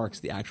that sparks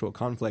the actual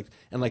conflict.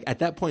 And like, at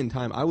that point in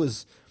time, I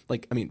was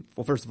like, I mean,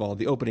 well, first of all,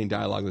 the opening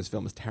dialogue of this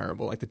film is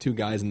terrible. Like, the two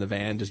guys in the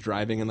van just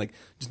driving and like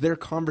just their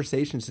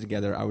conversations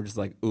together, I was just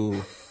like,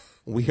 ooh,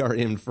 we are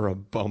in for a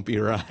bumpy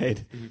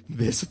ride.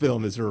 This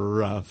film is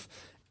rough.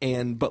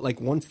 But like,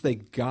 once they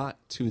got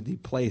to the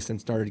place and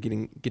started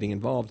getting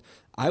involved,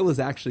 I was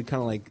actually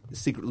kind of like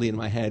secretly in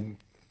my head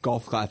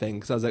golf clapping,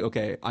 because I was like,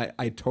 okay,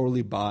 I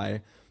totally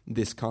buy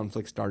this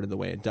conflict started the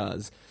way it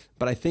does.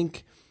 But I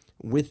think,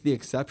 with the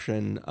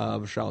exception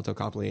of Charlotte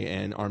Copley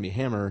and Armie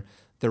Hammer,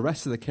 the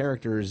rest of the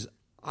characters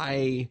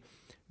I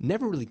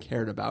never really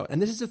cared about.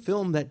 And this is a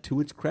film that,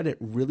 to its credit,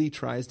 really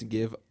tries to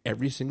give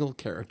every single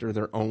character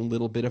their own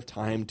little bit of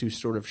time to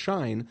sort of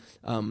shine,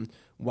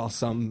 while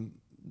some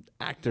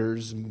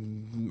actors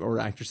or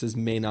actresses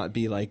may not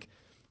be like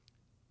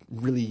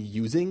really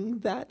using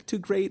that to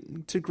great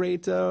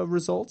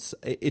results.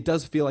 It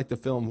does feel like the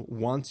film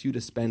wants you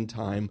to spend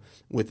time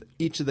with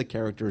each of the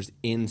characters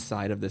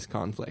inside of this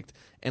conflict.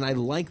 And I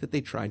like that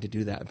they tried to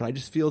do that, but I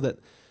just feel that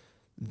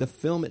the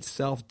film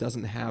itself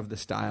doesn't have the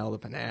style, the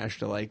panache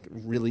to like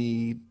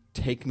really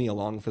take me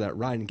along for that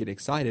ride and get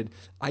excited.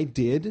 I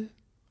did,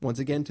 once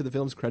again, to the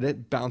film's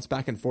credit, bounce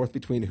back and forth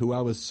between who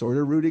I was sort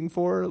of rooting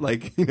for.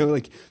 Like, you know,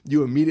 like,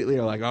 you immediately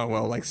are like, oh,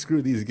 well, like,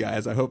 screw these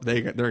guys. I hope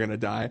they're going to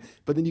die.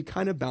 But then you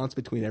kind of bounce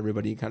between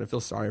everybody. You kind of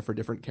feel sorry for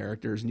different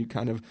characters. And you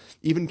kind of,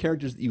 even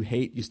characters that you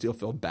hate, you still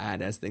feel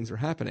bad as things are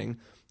happening.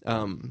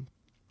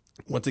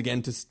 Once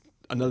again,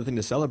 another thing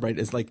to celebrate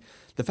is like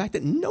the fact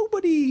that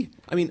nobody.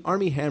 I mean,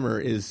 Armie Hammer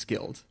is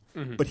skilled.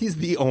 But he's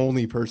the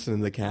only person in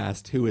the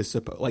cast who is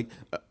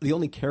the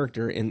only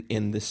character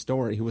in this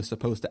story who is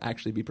supposed to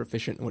actually be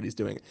proficient in what he's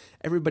doing.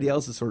 Everybody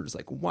else is sort of just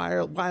like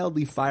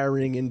wildly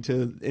firing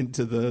into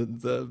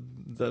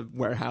the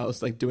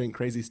warehouse, like doing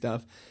crazy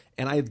stuff.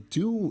 And I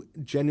do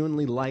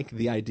genuinely like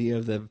the idea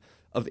of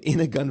in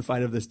a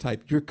gunfight of this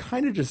type, you're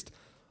kind of just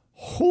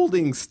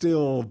holding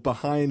still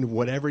behind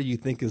whatever you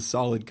think is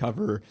solid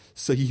cover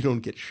so you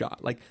don't get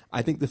shot. Like,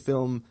 I think the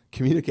film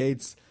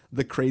communicates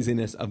the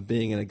craziness of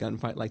being in a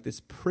gunfight like this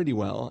pretty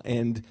well,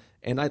 and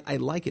I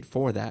like it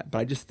for that. But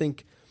I just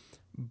think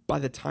by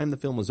the time the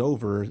film was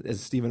over, as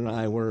Steven and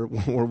I were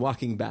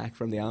walking back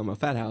from the Alamo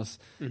Fat House,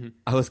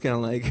 I was kind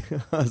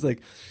of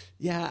like,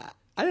 yeah,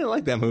 I didn't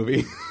like that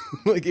movie.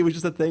 Like, it was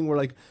just a thing where,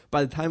 like,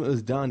 by the time it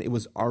was done, it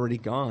was already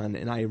gone,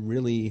 and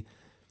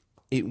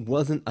it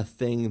wasn't a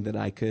thing that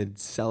I could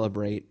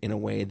celebrate in a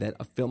way that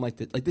a film like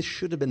this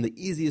should have been the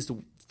easiest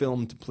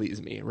film to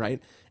please me,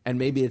 right? And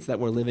maybe it's that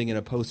we're living in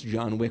a post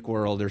John Wick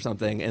world or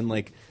something, and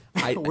like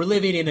we're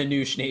living in a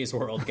new Schnee's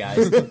world,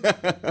 guys.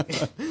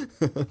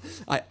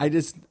 I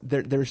just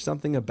there's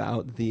something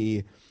about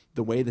the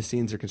way the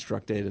scenes are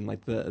constructed and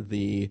like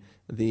the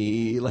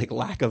like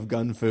lack of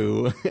gun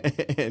fu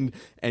and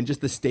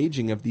just the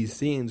staging of these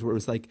scenes where it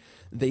was like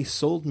they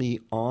sold me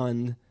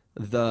on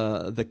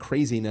the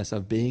craziness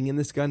of being in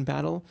this gun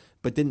battle,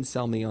 but didn't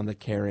sell me on the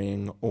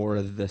carrying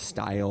or the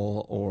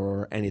style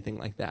or anything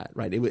like that,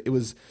 right? It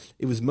was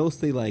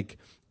mostly like,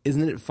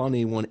 isn't it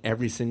funny when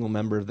every single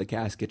member of the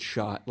cast gets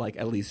shot like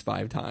at least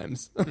 5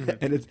 times?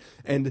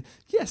 and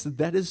yes,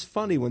 that is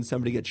funny when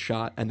somebody gets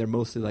shot and they're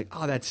mostly like,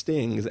 oh, that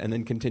stings, and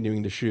then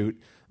continuing to shoot,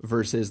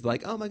 versus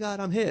like, oh my God,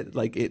 I'm hit.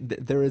 Like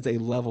there is a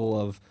level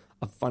of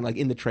fun, like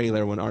in the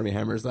trailer when Armie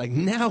Hammer's like,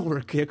 now we're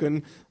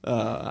kicking.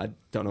 I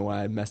don't know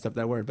why I messed up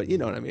that word, but you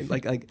know what I mean.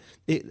 I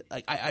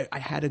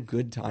had a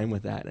good time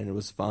with that, and it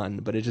was fun.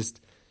 But it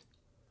just,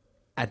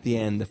 at the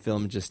end, the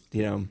film just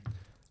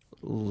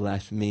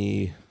left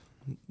me,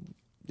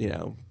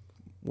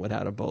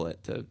 without a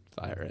bullet to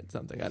fire at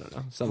something. I don't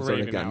know, some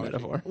sort of gun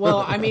metaphor.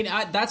 Well, I mean,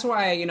 that's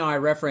why I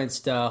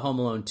referenced Home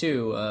Alone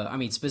 2. I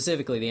mean,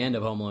 specifically the end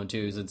of Home Alone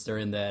 2, since they're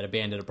in that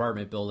abandoned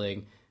apartment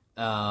building.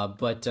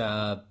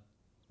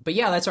 But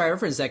yeah, that's why I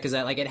referenced that, because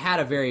it had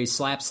a very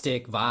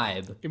slapstick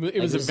vibe.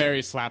 It was a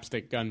very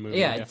slapstick gun movie.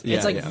 Yeah,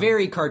 it's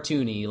very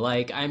cartoony.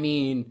 Like, I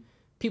mean,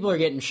 people are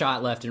getting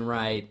shot left and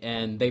right,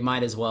 and they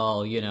might as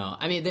well,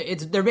 I mean,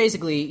 they're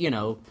basically,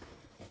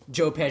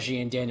 Joe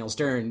Pesci and Daniel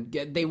Stern.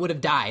 They would have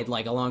died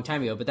like a long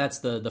time ago, but that's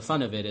the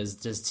fun of it, is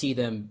just see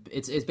them.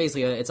 It's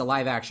basically it's a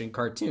live action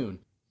cartoon.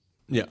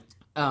 Yeah.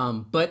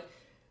 But,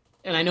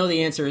 and I know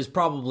the answer is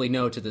probably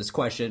no to this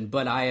question,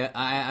 but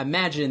I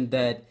imagine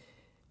that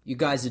you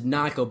guys did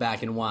not go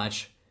back and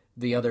watch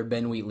the other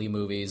Ben Wheatley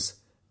movies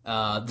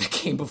that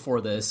came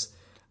before this.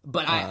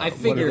 But I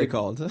figured... What are they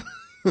called?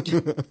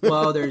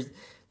 Well,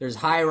 there's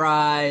High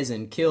Rise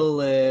and Kill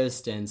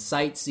List and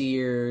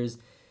Sightseers.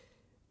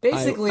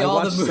 Basically, I all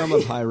watched the movies. some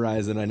of High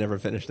Rise and I never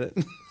finished it.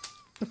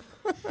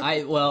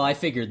 I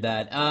figured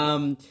that.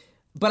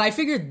 But I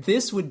figured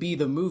this would be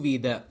the movie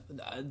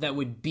that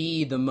would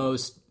be the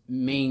most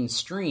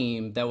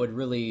mainstream, that would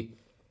really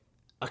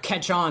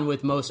catch on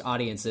with most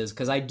audiences,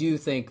 because I do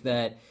think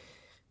this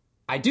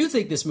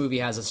movie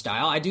has a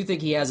style. I do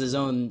think he has his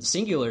own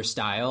singular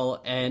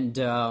style,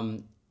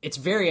 and it's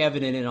very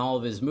evident in all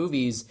of his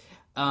movies.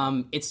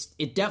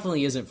 It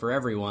definitely isn't for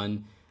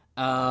everyone,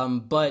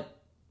 but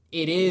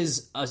it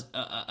is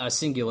a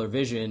singular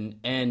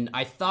vision, and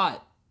I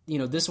thought,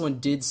 this one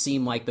did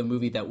seem like the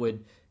movie that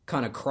would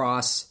kind of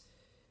cross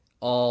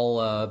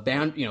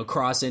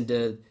cross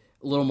into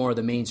a little more of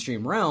the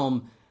mainstream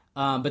realm.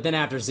 But then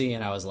after seeing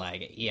it, I was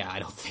like, yeah, I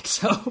don't think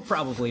so.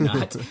 Probably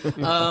not.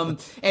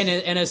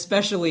 And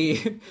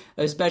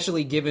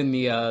especially given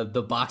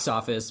the box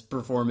office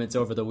performance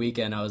over the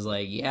weekend, I was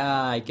like,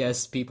 yeah, I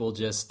guess people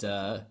just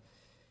didn't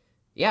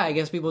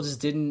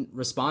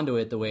respond to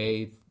it the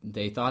way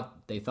they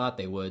thought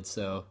they would.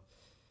 So,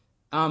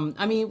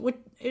 I mean,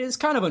 it is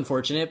kind of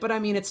unfortunate, but I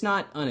mean, it's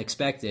not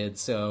unexpected.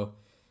 So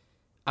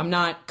I'm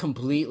not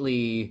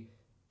completely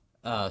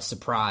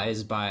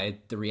surprised by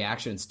the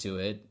reactions to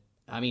it.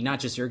 I mean, not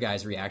just your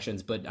guys'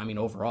 reactions, but I mean,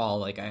 overall,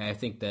 like, I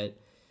think that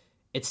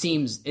it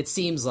seems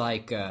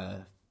like,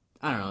 I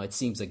don't know, it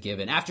seems a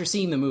given. After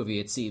seeing the movie,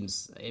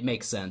 it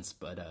makes sense,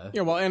 but...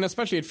 Yeah, well, and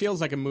especially it feels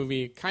like a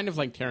movie kind of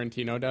like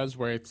Tarantino does,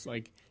 where it's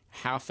like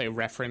half a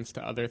reference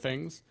to other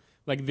things.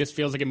 Like, this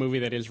feels like a movie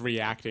that is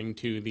reacting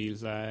to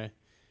these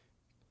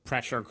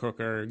pressure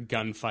cooker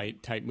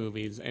gunfight type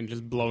movies and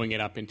just blowing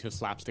it up into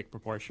slapstick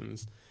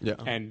proportions. Yeah.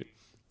 And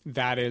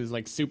that is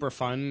like super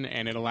fun,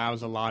 and it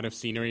allows a lot of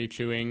scenery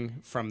chewing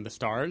from the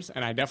stars,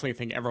 and I definitely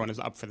think everyone is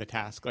up for the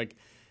task. Like,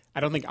 I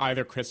don't think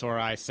either Chris or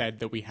I said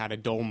that we had a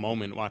dull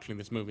moment watching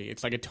this movie.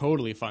 It's like a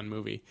totally fun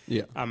movie.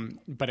 Yeah.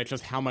 But it's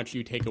just how much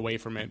you take away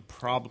from it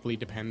probably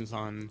depends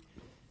on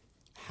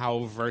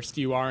how versed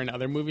you are in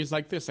other movies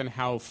like this and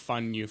how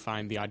fun you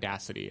find the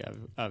audacity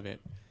of it.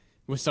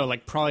 So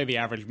like probably the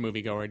average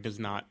moviegoer does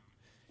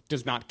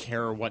not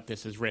care what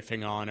this is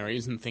riffing on or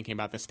isn't thinking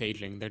about the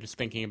staging. They're just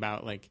thinking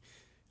about like,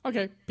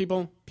 okay,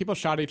 people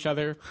shot each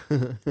other.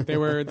 They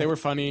were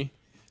funny.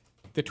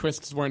 The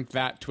twists weren't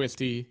that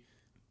twisty.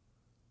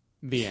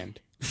 The end.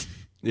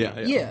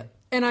 Yeah.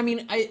 And I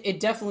mean, it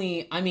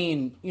definitely, I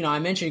mean, you know, I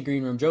mentioned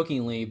Green Room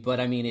jokingly, but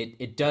I mean,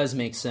 it does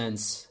make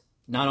sense,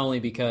 not only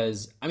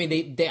because, I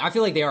mean, I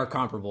feel like they are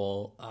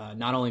comparable,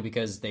 not only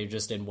because they're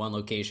just in one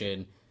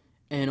location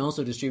and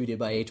also distributed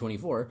by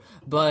A24,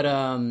 but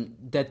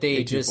that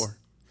they A24.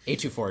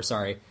 A24,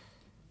 sorry.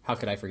 How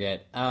could I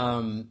forget?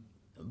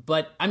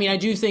 But, I mean, I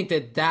do think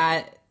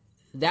that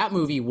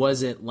movie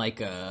wasn't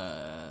like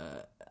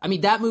I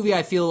mean, that movie,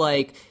 I feel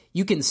like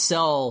you can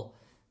sell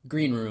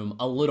Green Room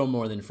a little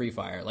more than Free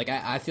Fire. Like,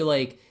 I feel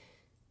like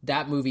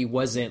that movie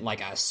wasn't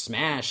like a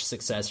smash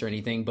success or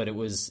anything, but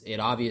it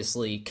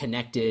obviously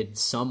connected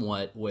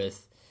somewhat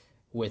with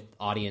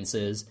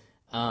audiences.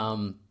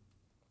 And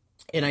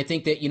I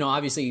think that, you know,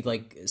 obviously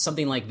like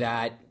something like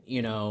that,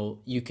 you know,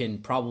 you can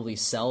probably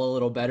sell a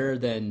little better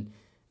than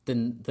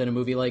a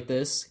movie like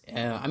this.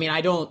 I mean,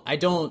 I don't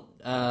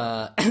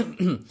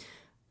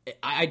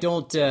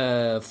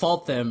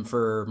fault them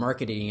for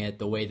marketing it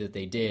the way that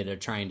they did, or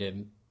trying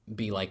to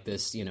be like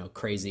this, you know,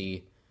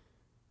 crazy,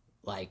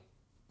 like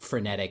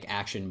frenetic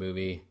action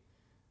movie.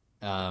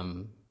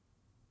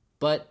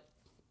 But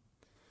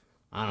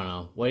I don't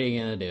know. What are you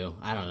gonna do?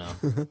 I don't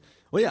know.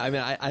 Well, yeah, I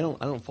mean, I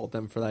don't fault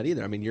them for that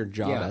either. I mean, your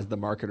job as the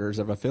marketers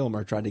of a film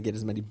are trying to get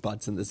as many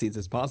butts in the seats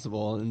as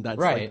possible, and that's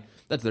right. Like,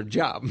 that's their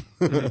job.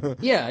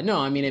 Yeah, no,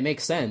 I mean, it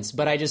makes sense,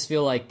 but I just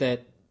feel like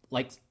that,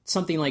 like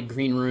something like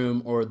Green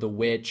Room or The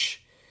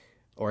Witch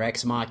or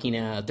Ex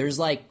Machina, there's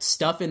like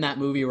stuff in that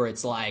movie where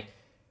it's like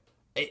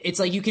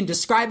you can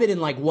describe it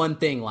in like one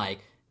thing, like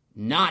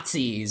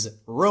Nazis,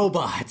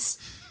 robots,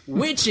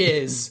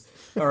 witches,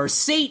 or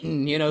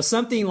Satan, you know,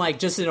 something like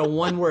just in a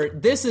one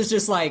word. This is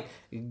just like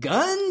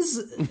guns?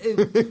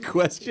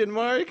 Question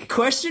mark?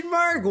 Question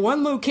mark?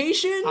 One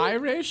location?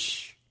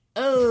 Irish?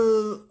 Hammer?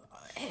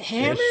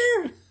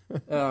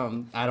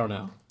 I don't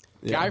know.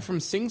 Guy from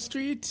Sing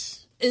Street?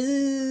 Yeah,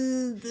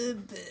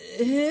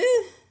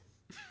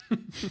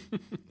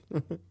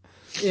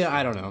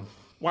 I don't know.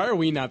 Why are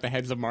we not the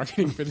heads of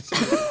marketing for this?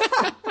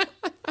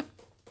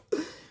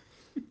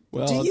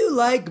 Well, do you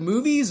like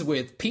movies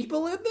with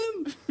people in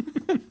them?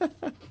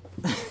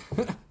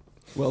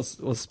 well,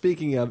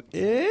 speaking of,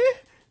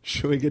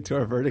 should we get to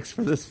our verdicts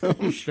for this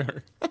film?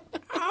 Sure.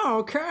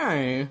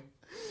 Okay.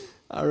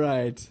 All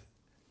right.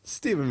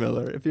 Stephen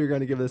Miller, if you're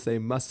going to give this a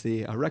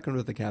must-see, a recommend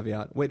with a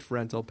caveat, wait for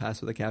rental,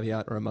 pass with a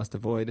caveat, or a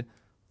must-avoid,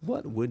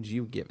 what would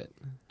you give it?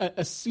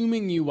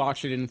 Assuming you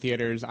watch it in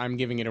theaters, I'm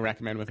giving it a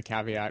recommend with a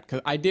caveat,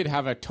 because I did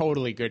have a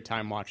totally good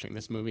time watching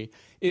this movie.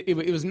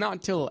 It was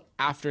not till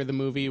after the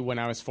movie when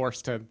I was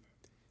forced to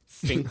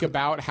think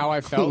about how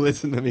I felt.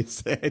 Listen to me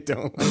say I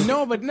don't.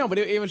 No, but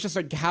it was just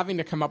like having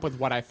to come up with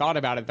what I thought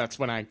about it. That's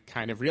when I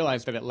kind of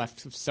realized that it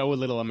left so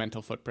little a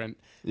mental footprint.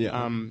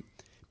 Yeah.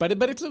 But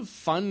it's a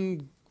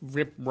fun,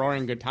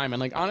 rip-roaring good time.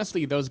 And like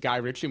honestly, those Guy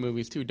Ritchie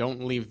movies too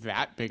don't leave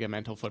that big a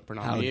mental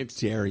footprint on me. How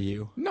dare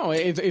you? No,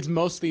 it's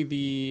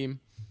mostly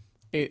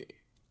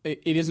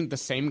it isn't the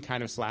same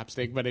kind of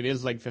slapstick, but it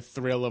is like the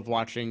thrill of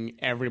watching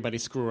everybody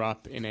screw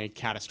up in a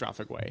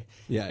catastrophic way.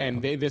 Yeah.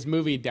 And this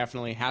movie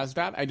definitely has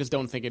that. I just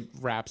don't think it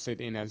wraps it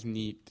in as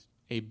neat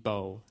a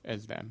bow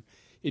as them.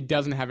 It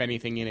doesn't have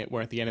anything in it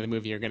where at the end of the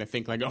movie you're going to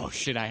think like, oh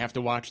shit, I have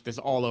to watch this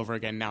all over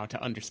again now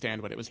to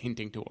understand what it was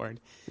hinting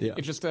toward. Yeah.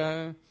 It's just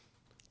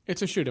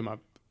it's a shoot 'em up.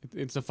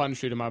 It's a fun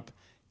shoot 'em up.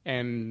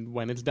 And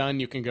when it's done,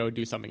 you can go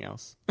do something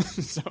else.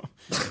 So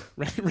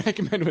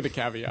recommend with a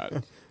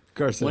caveat.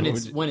 Carson,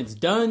 When it's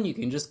done, you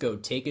can just go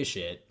take a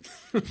shit.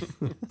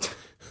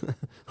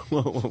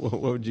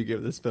 what would you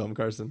give this film,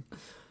 Carson?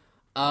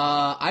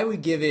 I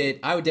would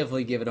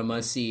definitely give it a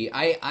must see.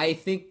 I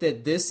think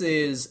that this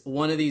is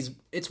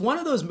it's one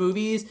of those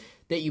movies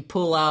that you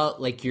pull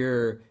out like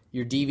your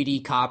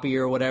DVD copy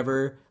or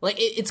whatever. Like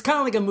it's kind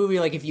of like a movie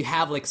like if you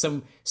have like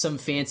some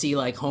fancy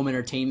like home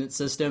entertainment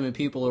system and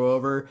people are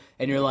over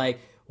and you're like,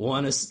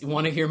 want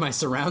to hear my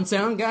surround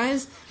sound,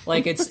 guys?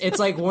 Like it's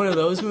like one of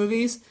those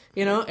movies,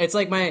 you know? It's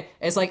like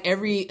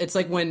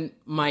when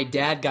my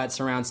dad got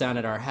surround sound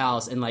at our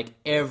house, and like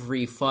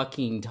every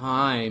fucking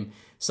time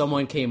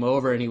someone came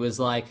over and he was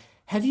like,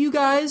 "Have you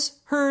guys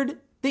heard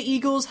the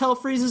Eagles Hell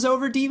Freezes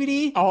Over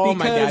DVD?" Oh,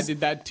 my dad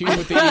did that too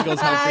with the Eagles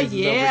Hell Freezes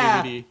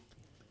Yeah. Over DVD.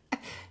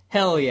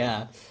 Hell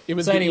yeah. It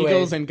was So the anyway,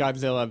 Eagles and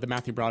Godzilla, the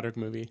Matthew Broderick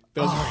movie.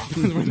 Those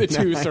were the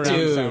two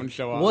surround sound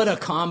show offs. What a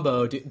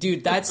combo,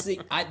 dude! That's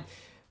the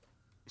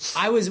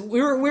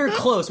we were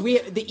close.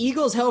 The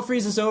Eagles Hell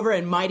Freezes Over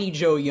and Mighty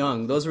Joe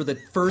Young. Those were the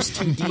first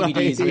two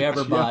DVDs we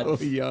ever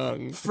bought.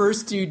 Young.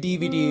 First two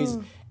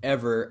DVDs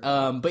ever.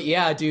 But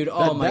yeah, dude.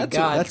 Oh my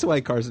god. That's why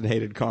Carson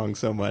hated Kong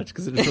so much,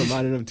 because it just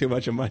reminded him too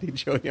much of Mighty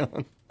Joe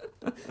Young.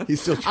 He's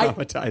still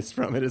traumatized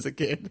from it as a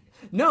kid.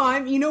 No,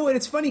 you know what?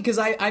 It's funny because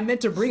I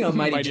meant to bring up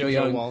Mighty Joe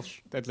Young. Walsh.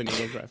 That's an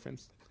Eagles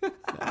reference.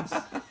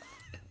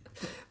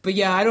 But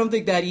yeah, I don't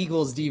think that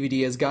Eagles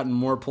DVD has gotten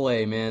more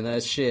play, man.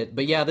 That's shit.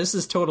 But yeah, this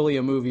is totally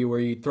a movie where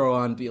you throw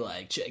on and be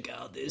like, check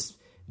out this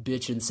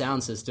bitchin'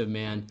 sound system,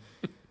 man.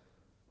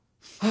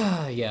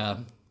 Yeah.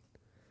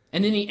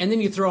 And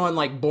then you throw on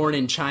like Born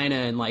in China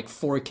and like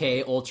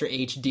 4K Ultra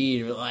HD,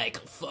 and you're like,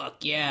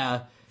 fuck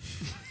yeah.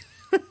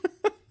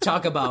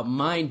 Talk about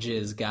mind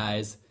jizz,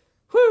 guys.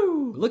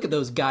 Woo! Look at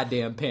those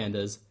goddamn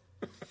pandas.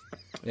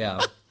 Yeah.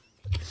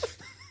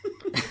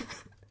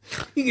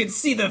 You can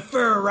see the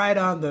fur right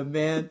on them,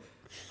 man.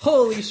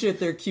 Holy shit,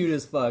 they're cute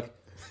as fuck.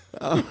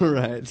 All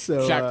right,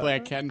 so Jack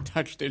Black can't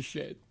touch this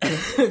shit.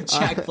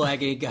 Jack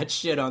Black ain't got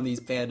shit on these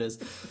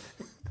pandas.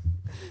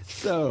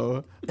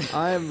 So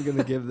I'm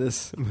gonna give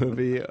this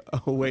movie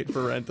a wait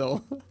for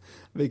rental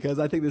because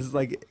I think this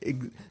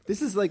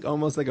is like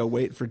almost like a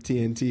wait for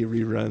TNT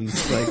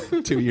reruns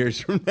like 2 years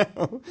from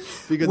now.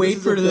 Because wait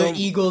for the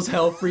Eagles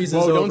hell freezes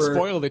over. Don't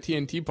spoil the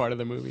TNT part of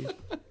the movie.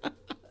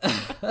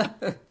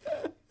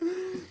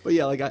 But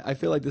yeah, like I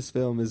feel like this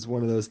film is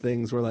one of those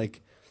things where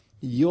like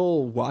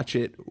you'll watch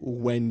it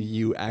when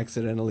you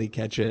accidentally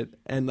catch it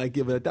and like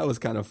give it that was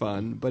kind of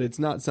fun, but it's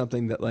not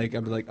something that like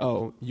I'm like,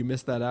 oh, you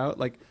missed that out.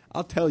 Like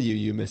I'll tell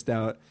you missed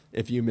out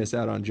if you miss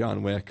out on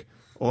John Wick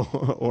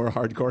or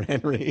Hardcore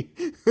Henry.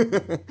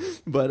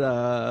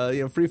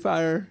 But Free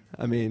Fire,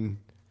 I mean,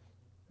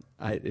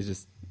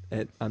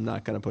 I'm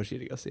not gonna push you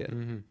to go see it.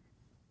 Mm-hmm.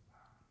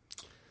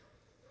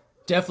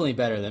 Definitely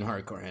better than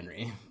Hardcore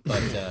Henry,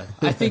 but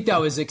I think that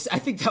was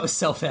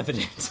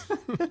self-evident.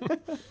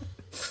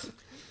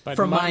 But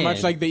From my much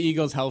end. like the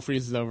Eagles' hell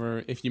freezes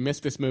over, if you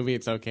miss this movie,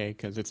 it's okay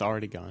because it's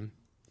already gone.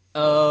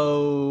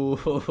 Oh,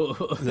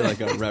 Is it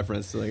like a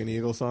reference to like an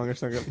Eagle song or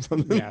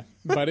something? Yeah,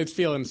 but it's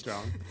feeling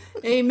strong.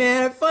 hey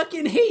man, I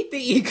fucking hate the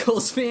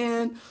Eagles,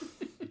 man.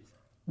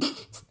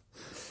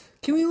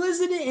 Can we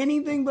listen to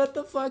anything but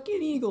the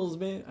fucking Eagles,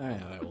 man? All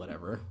right,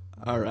 whatever.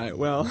 All right,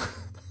 well,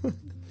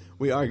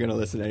 we are going to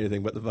listen to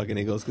anything but the fucking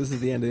Eagles because this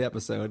is the end of the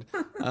episode.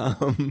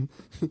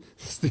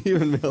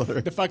 Stephen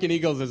Miller. The fucking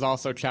Eagles is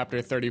also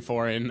chapter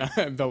 34 in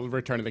the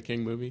Return of the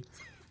King movie.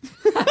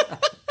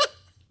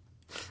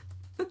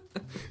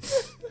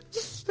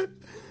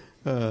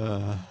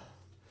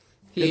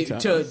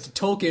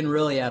 Tolkien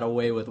really had a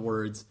way with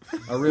words.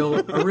 A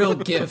real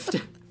gift.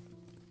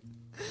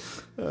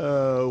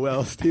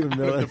 Well, Stephen Put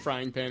Miller. the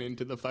frying pan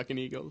into the fucking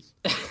Eagles.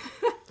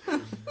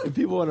 If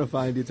people want to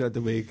find you throughout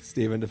the week,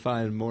 Stephen, to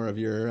find more of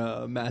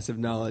your massive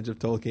knowledge of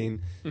Tolkien,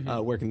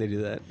 where can they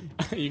do that?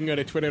 You can go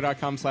to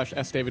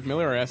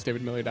twitter.com/sdavidmiller or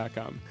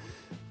sdavidmiller.com.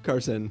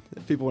 Carson,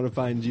 if people want to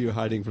find you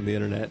hiding from the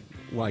internet,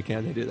 why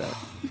can't they do that?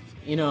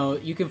 You know,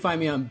 you can find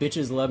me on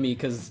Bitches Love Me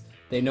because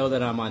they know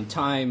that I'm on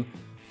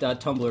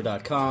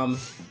time.tumblr.com.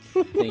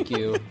 Thank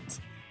you.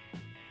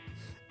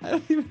 I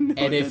don't even know And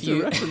what if that's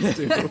you- a reference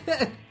to.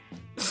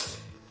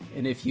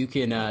 And if you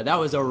can, that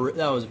was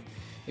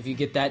if you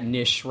get that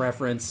niche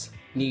reference,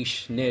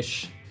 niche.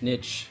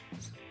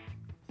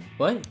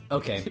 What?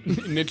 Okay.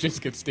 Niches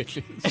get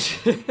stitches.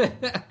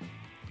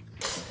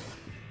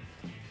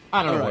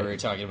 I don't know All what right. we were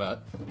talking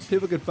about.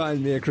 People can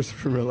find me at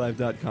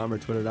ChristopherRealLife.com or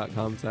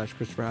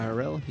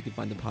Twitter.com/ChristopherIRL. You can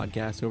find the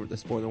podcast over at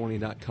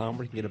thespoilerwarning.com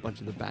where you can get a bunch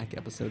of the back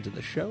episodes of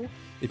the show.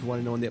 If you want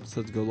to know when the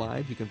episodes go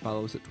live, you can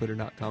follow us at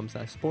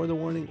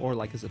Twitter.com/SpoilerWarning or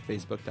like us at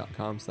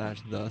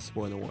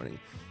Facebook.com/TheSpoilerWarning.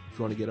 If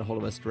you want to get a hold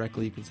of us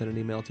directly, you can send an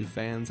email to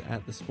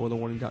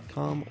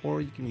fans@thespoilerwarning.com or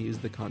you can use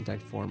the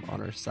contact form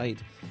on our site.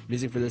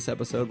 Music for this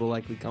episode will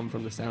likely come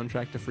from the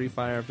soundtrack to Free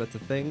Fire if that's a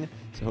thing,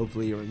 so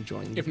hopefully you're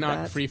enjoying If not,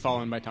 that. Free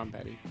Fallin' by Tom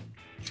Petty.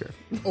 Sure.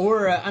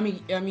 Or,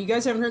 you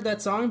guys haven't heard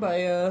that song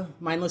by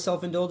Mindless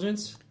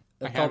Self-Indulgence?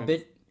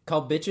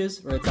 Called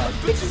Bitches? Where it's like,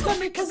 bitches love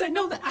me because I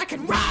know that I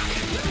can rock.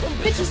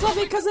 Bitches love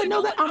me because I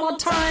know that I'm on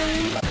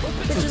time.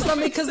 Bitches love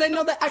me because I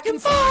know that I can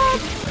fuck.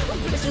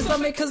 Bitches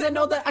love me because I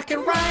know that I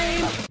can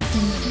rhyme.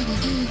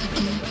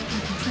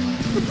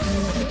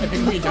 I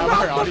think we have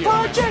our audio.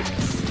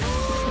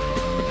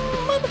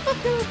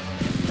 Motherfucker.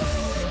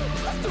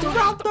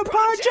 Throughout the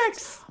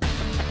project.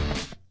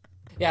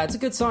 Yeah, it's a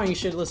good song. You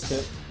should listen to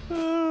it.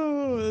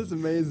 Oh, that's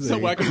amazing. So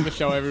welcome to the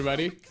show,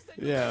 everybody.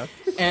 Yeah.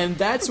 And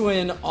that's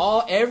when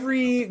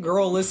every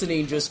girl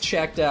listening just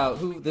checked out.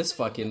 Who this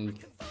fucking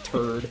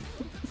turd?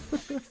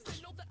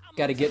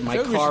 Got to get in my I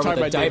feel like we car should talk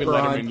with a about David diaper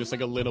Letterman on. just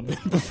like a little bit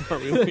before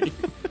we leave.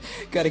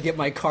 Got to get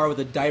my car with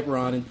a diaper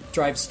on and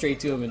drive straight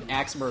to him and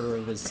axe murder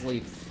him in his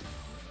sleep.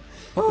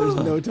 There's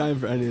no time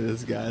for any of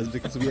this, guys,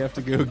 because we have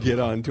to go get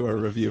on to our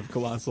review of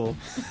Colossal.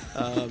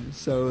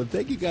 So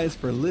thank you guys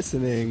for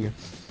listening.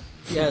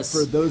 Yes,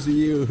 For those of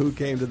you who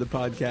came to the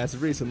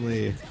podcast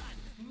recently,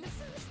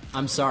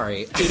 I'm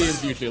sorry. It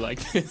is usually like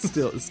this.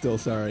 still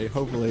sorry.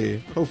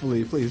 Hopefully,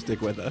 please stick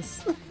with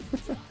us.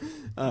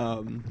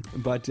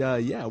 But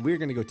we're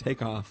going to go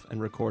take off and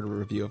record a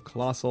review of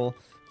Colossal.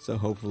 So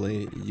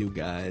hopefully you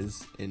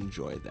guys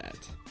enjoy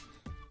that.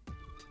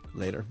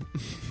 Later.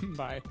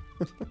 Bye.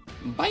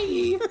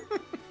 Bye.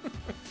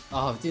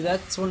 Oh, dude,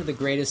 that's one of the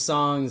greatest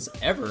songs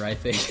ever, I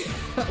think.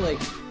 Like,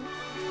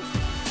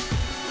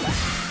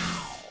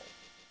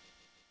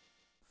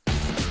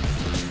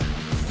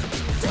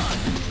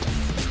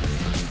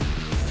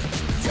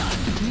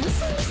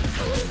 This is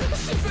how we have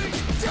shipping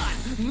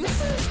done.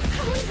 This is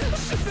how we have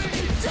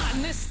shipping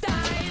done. This style.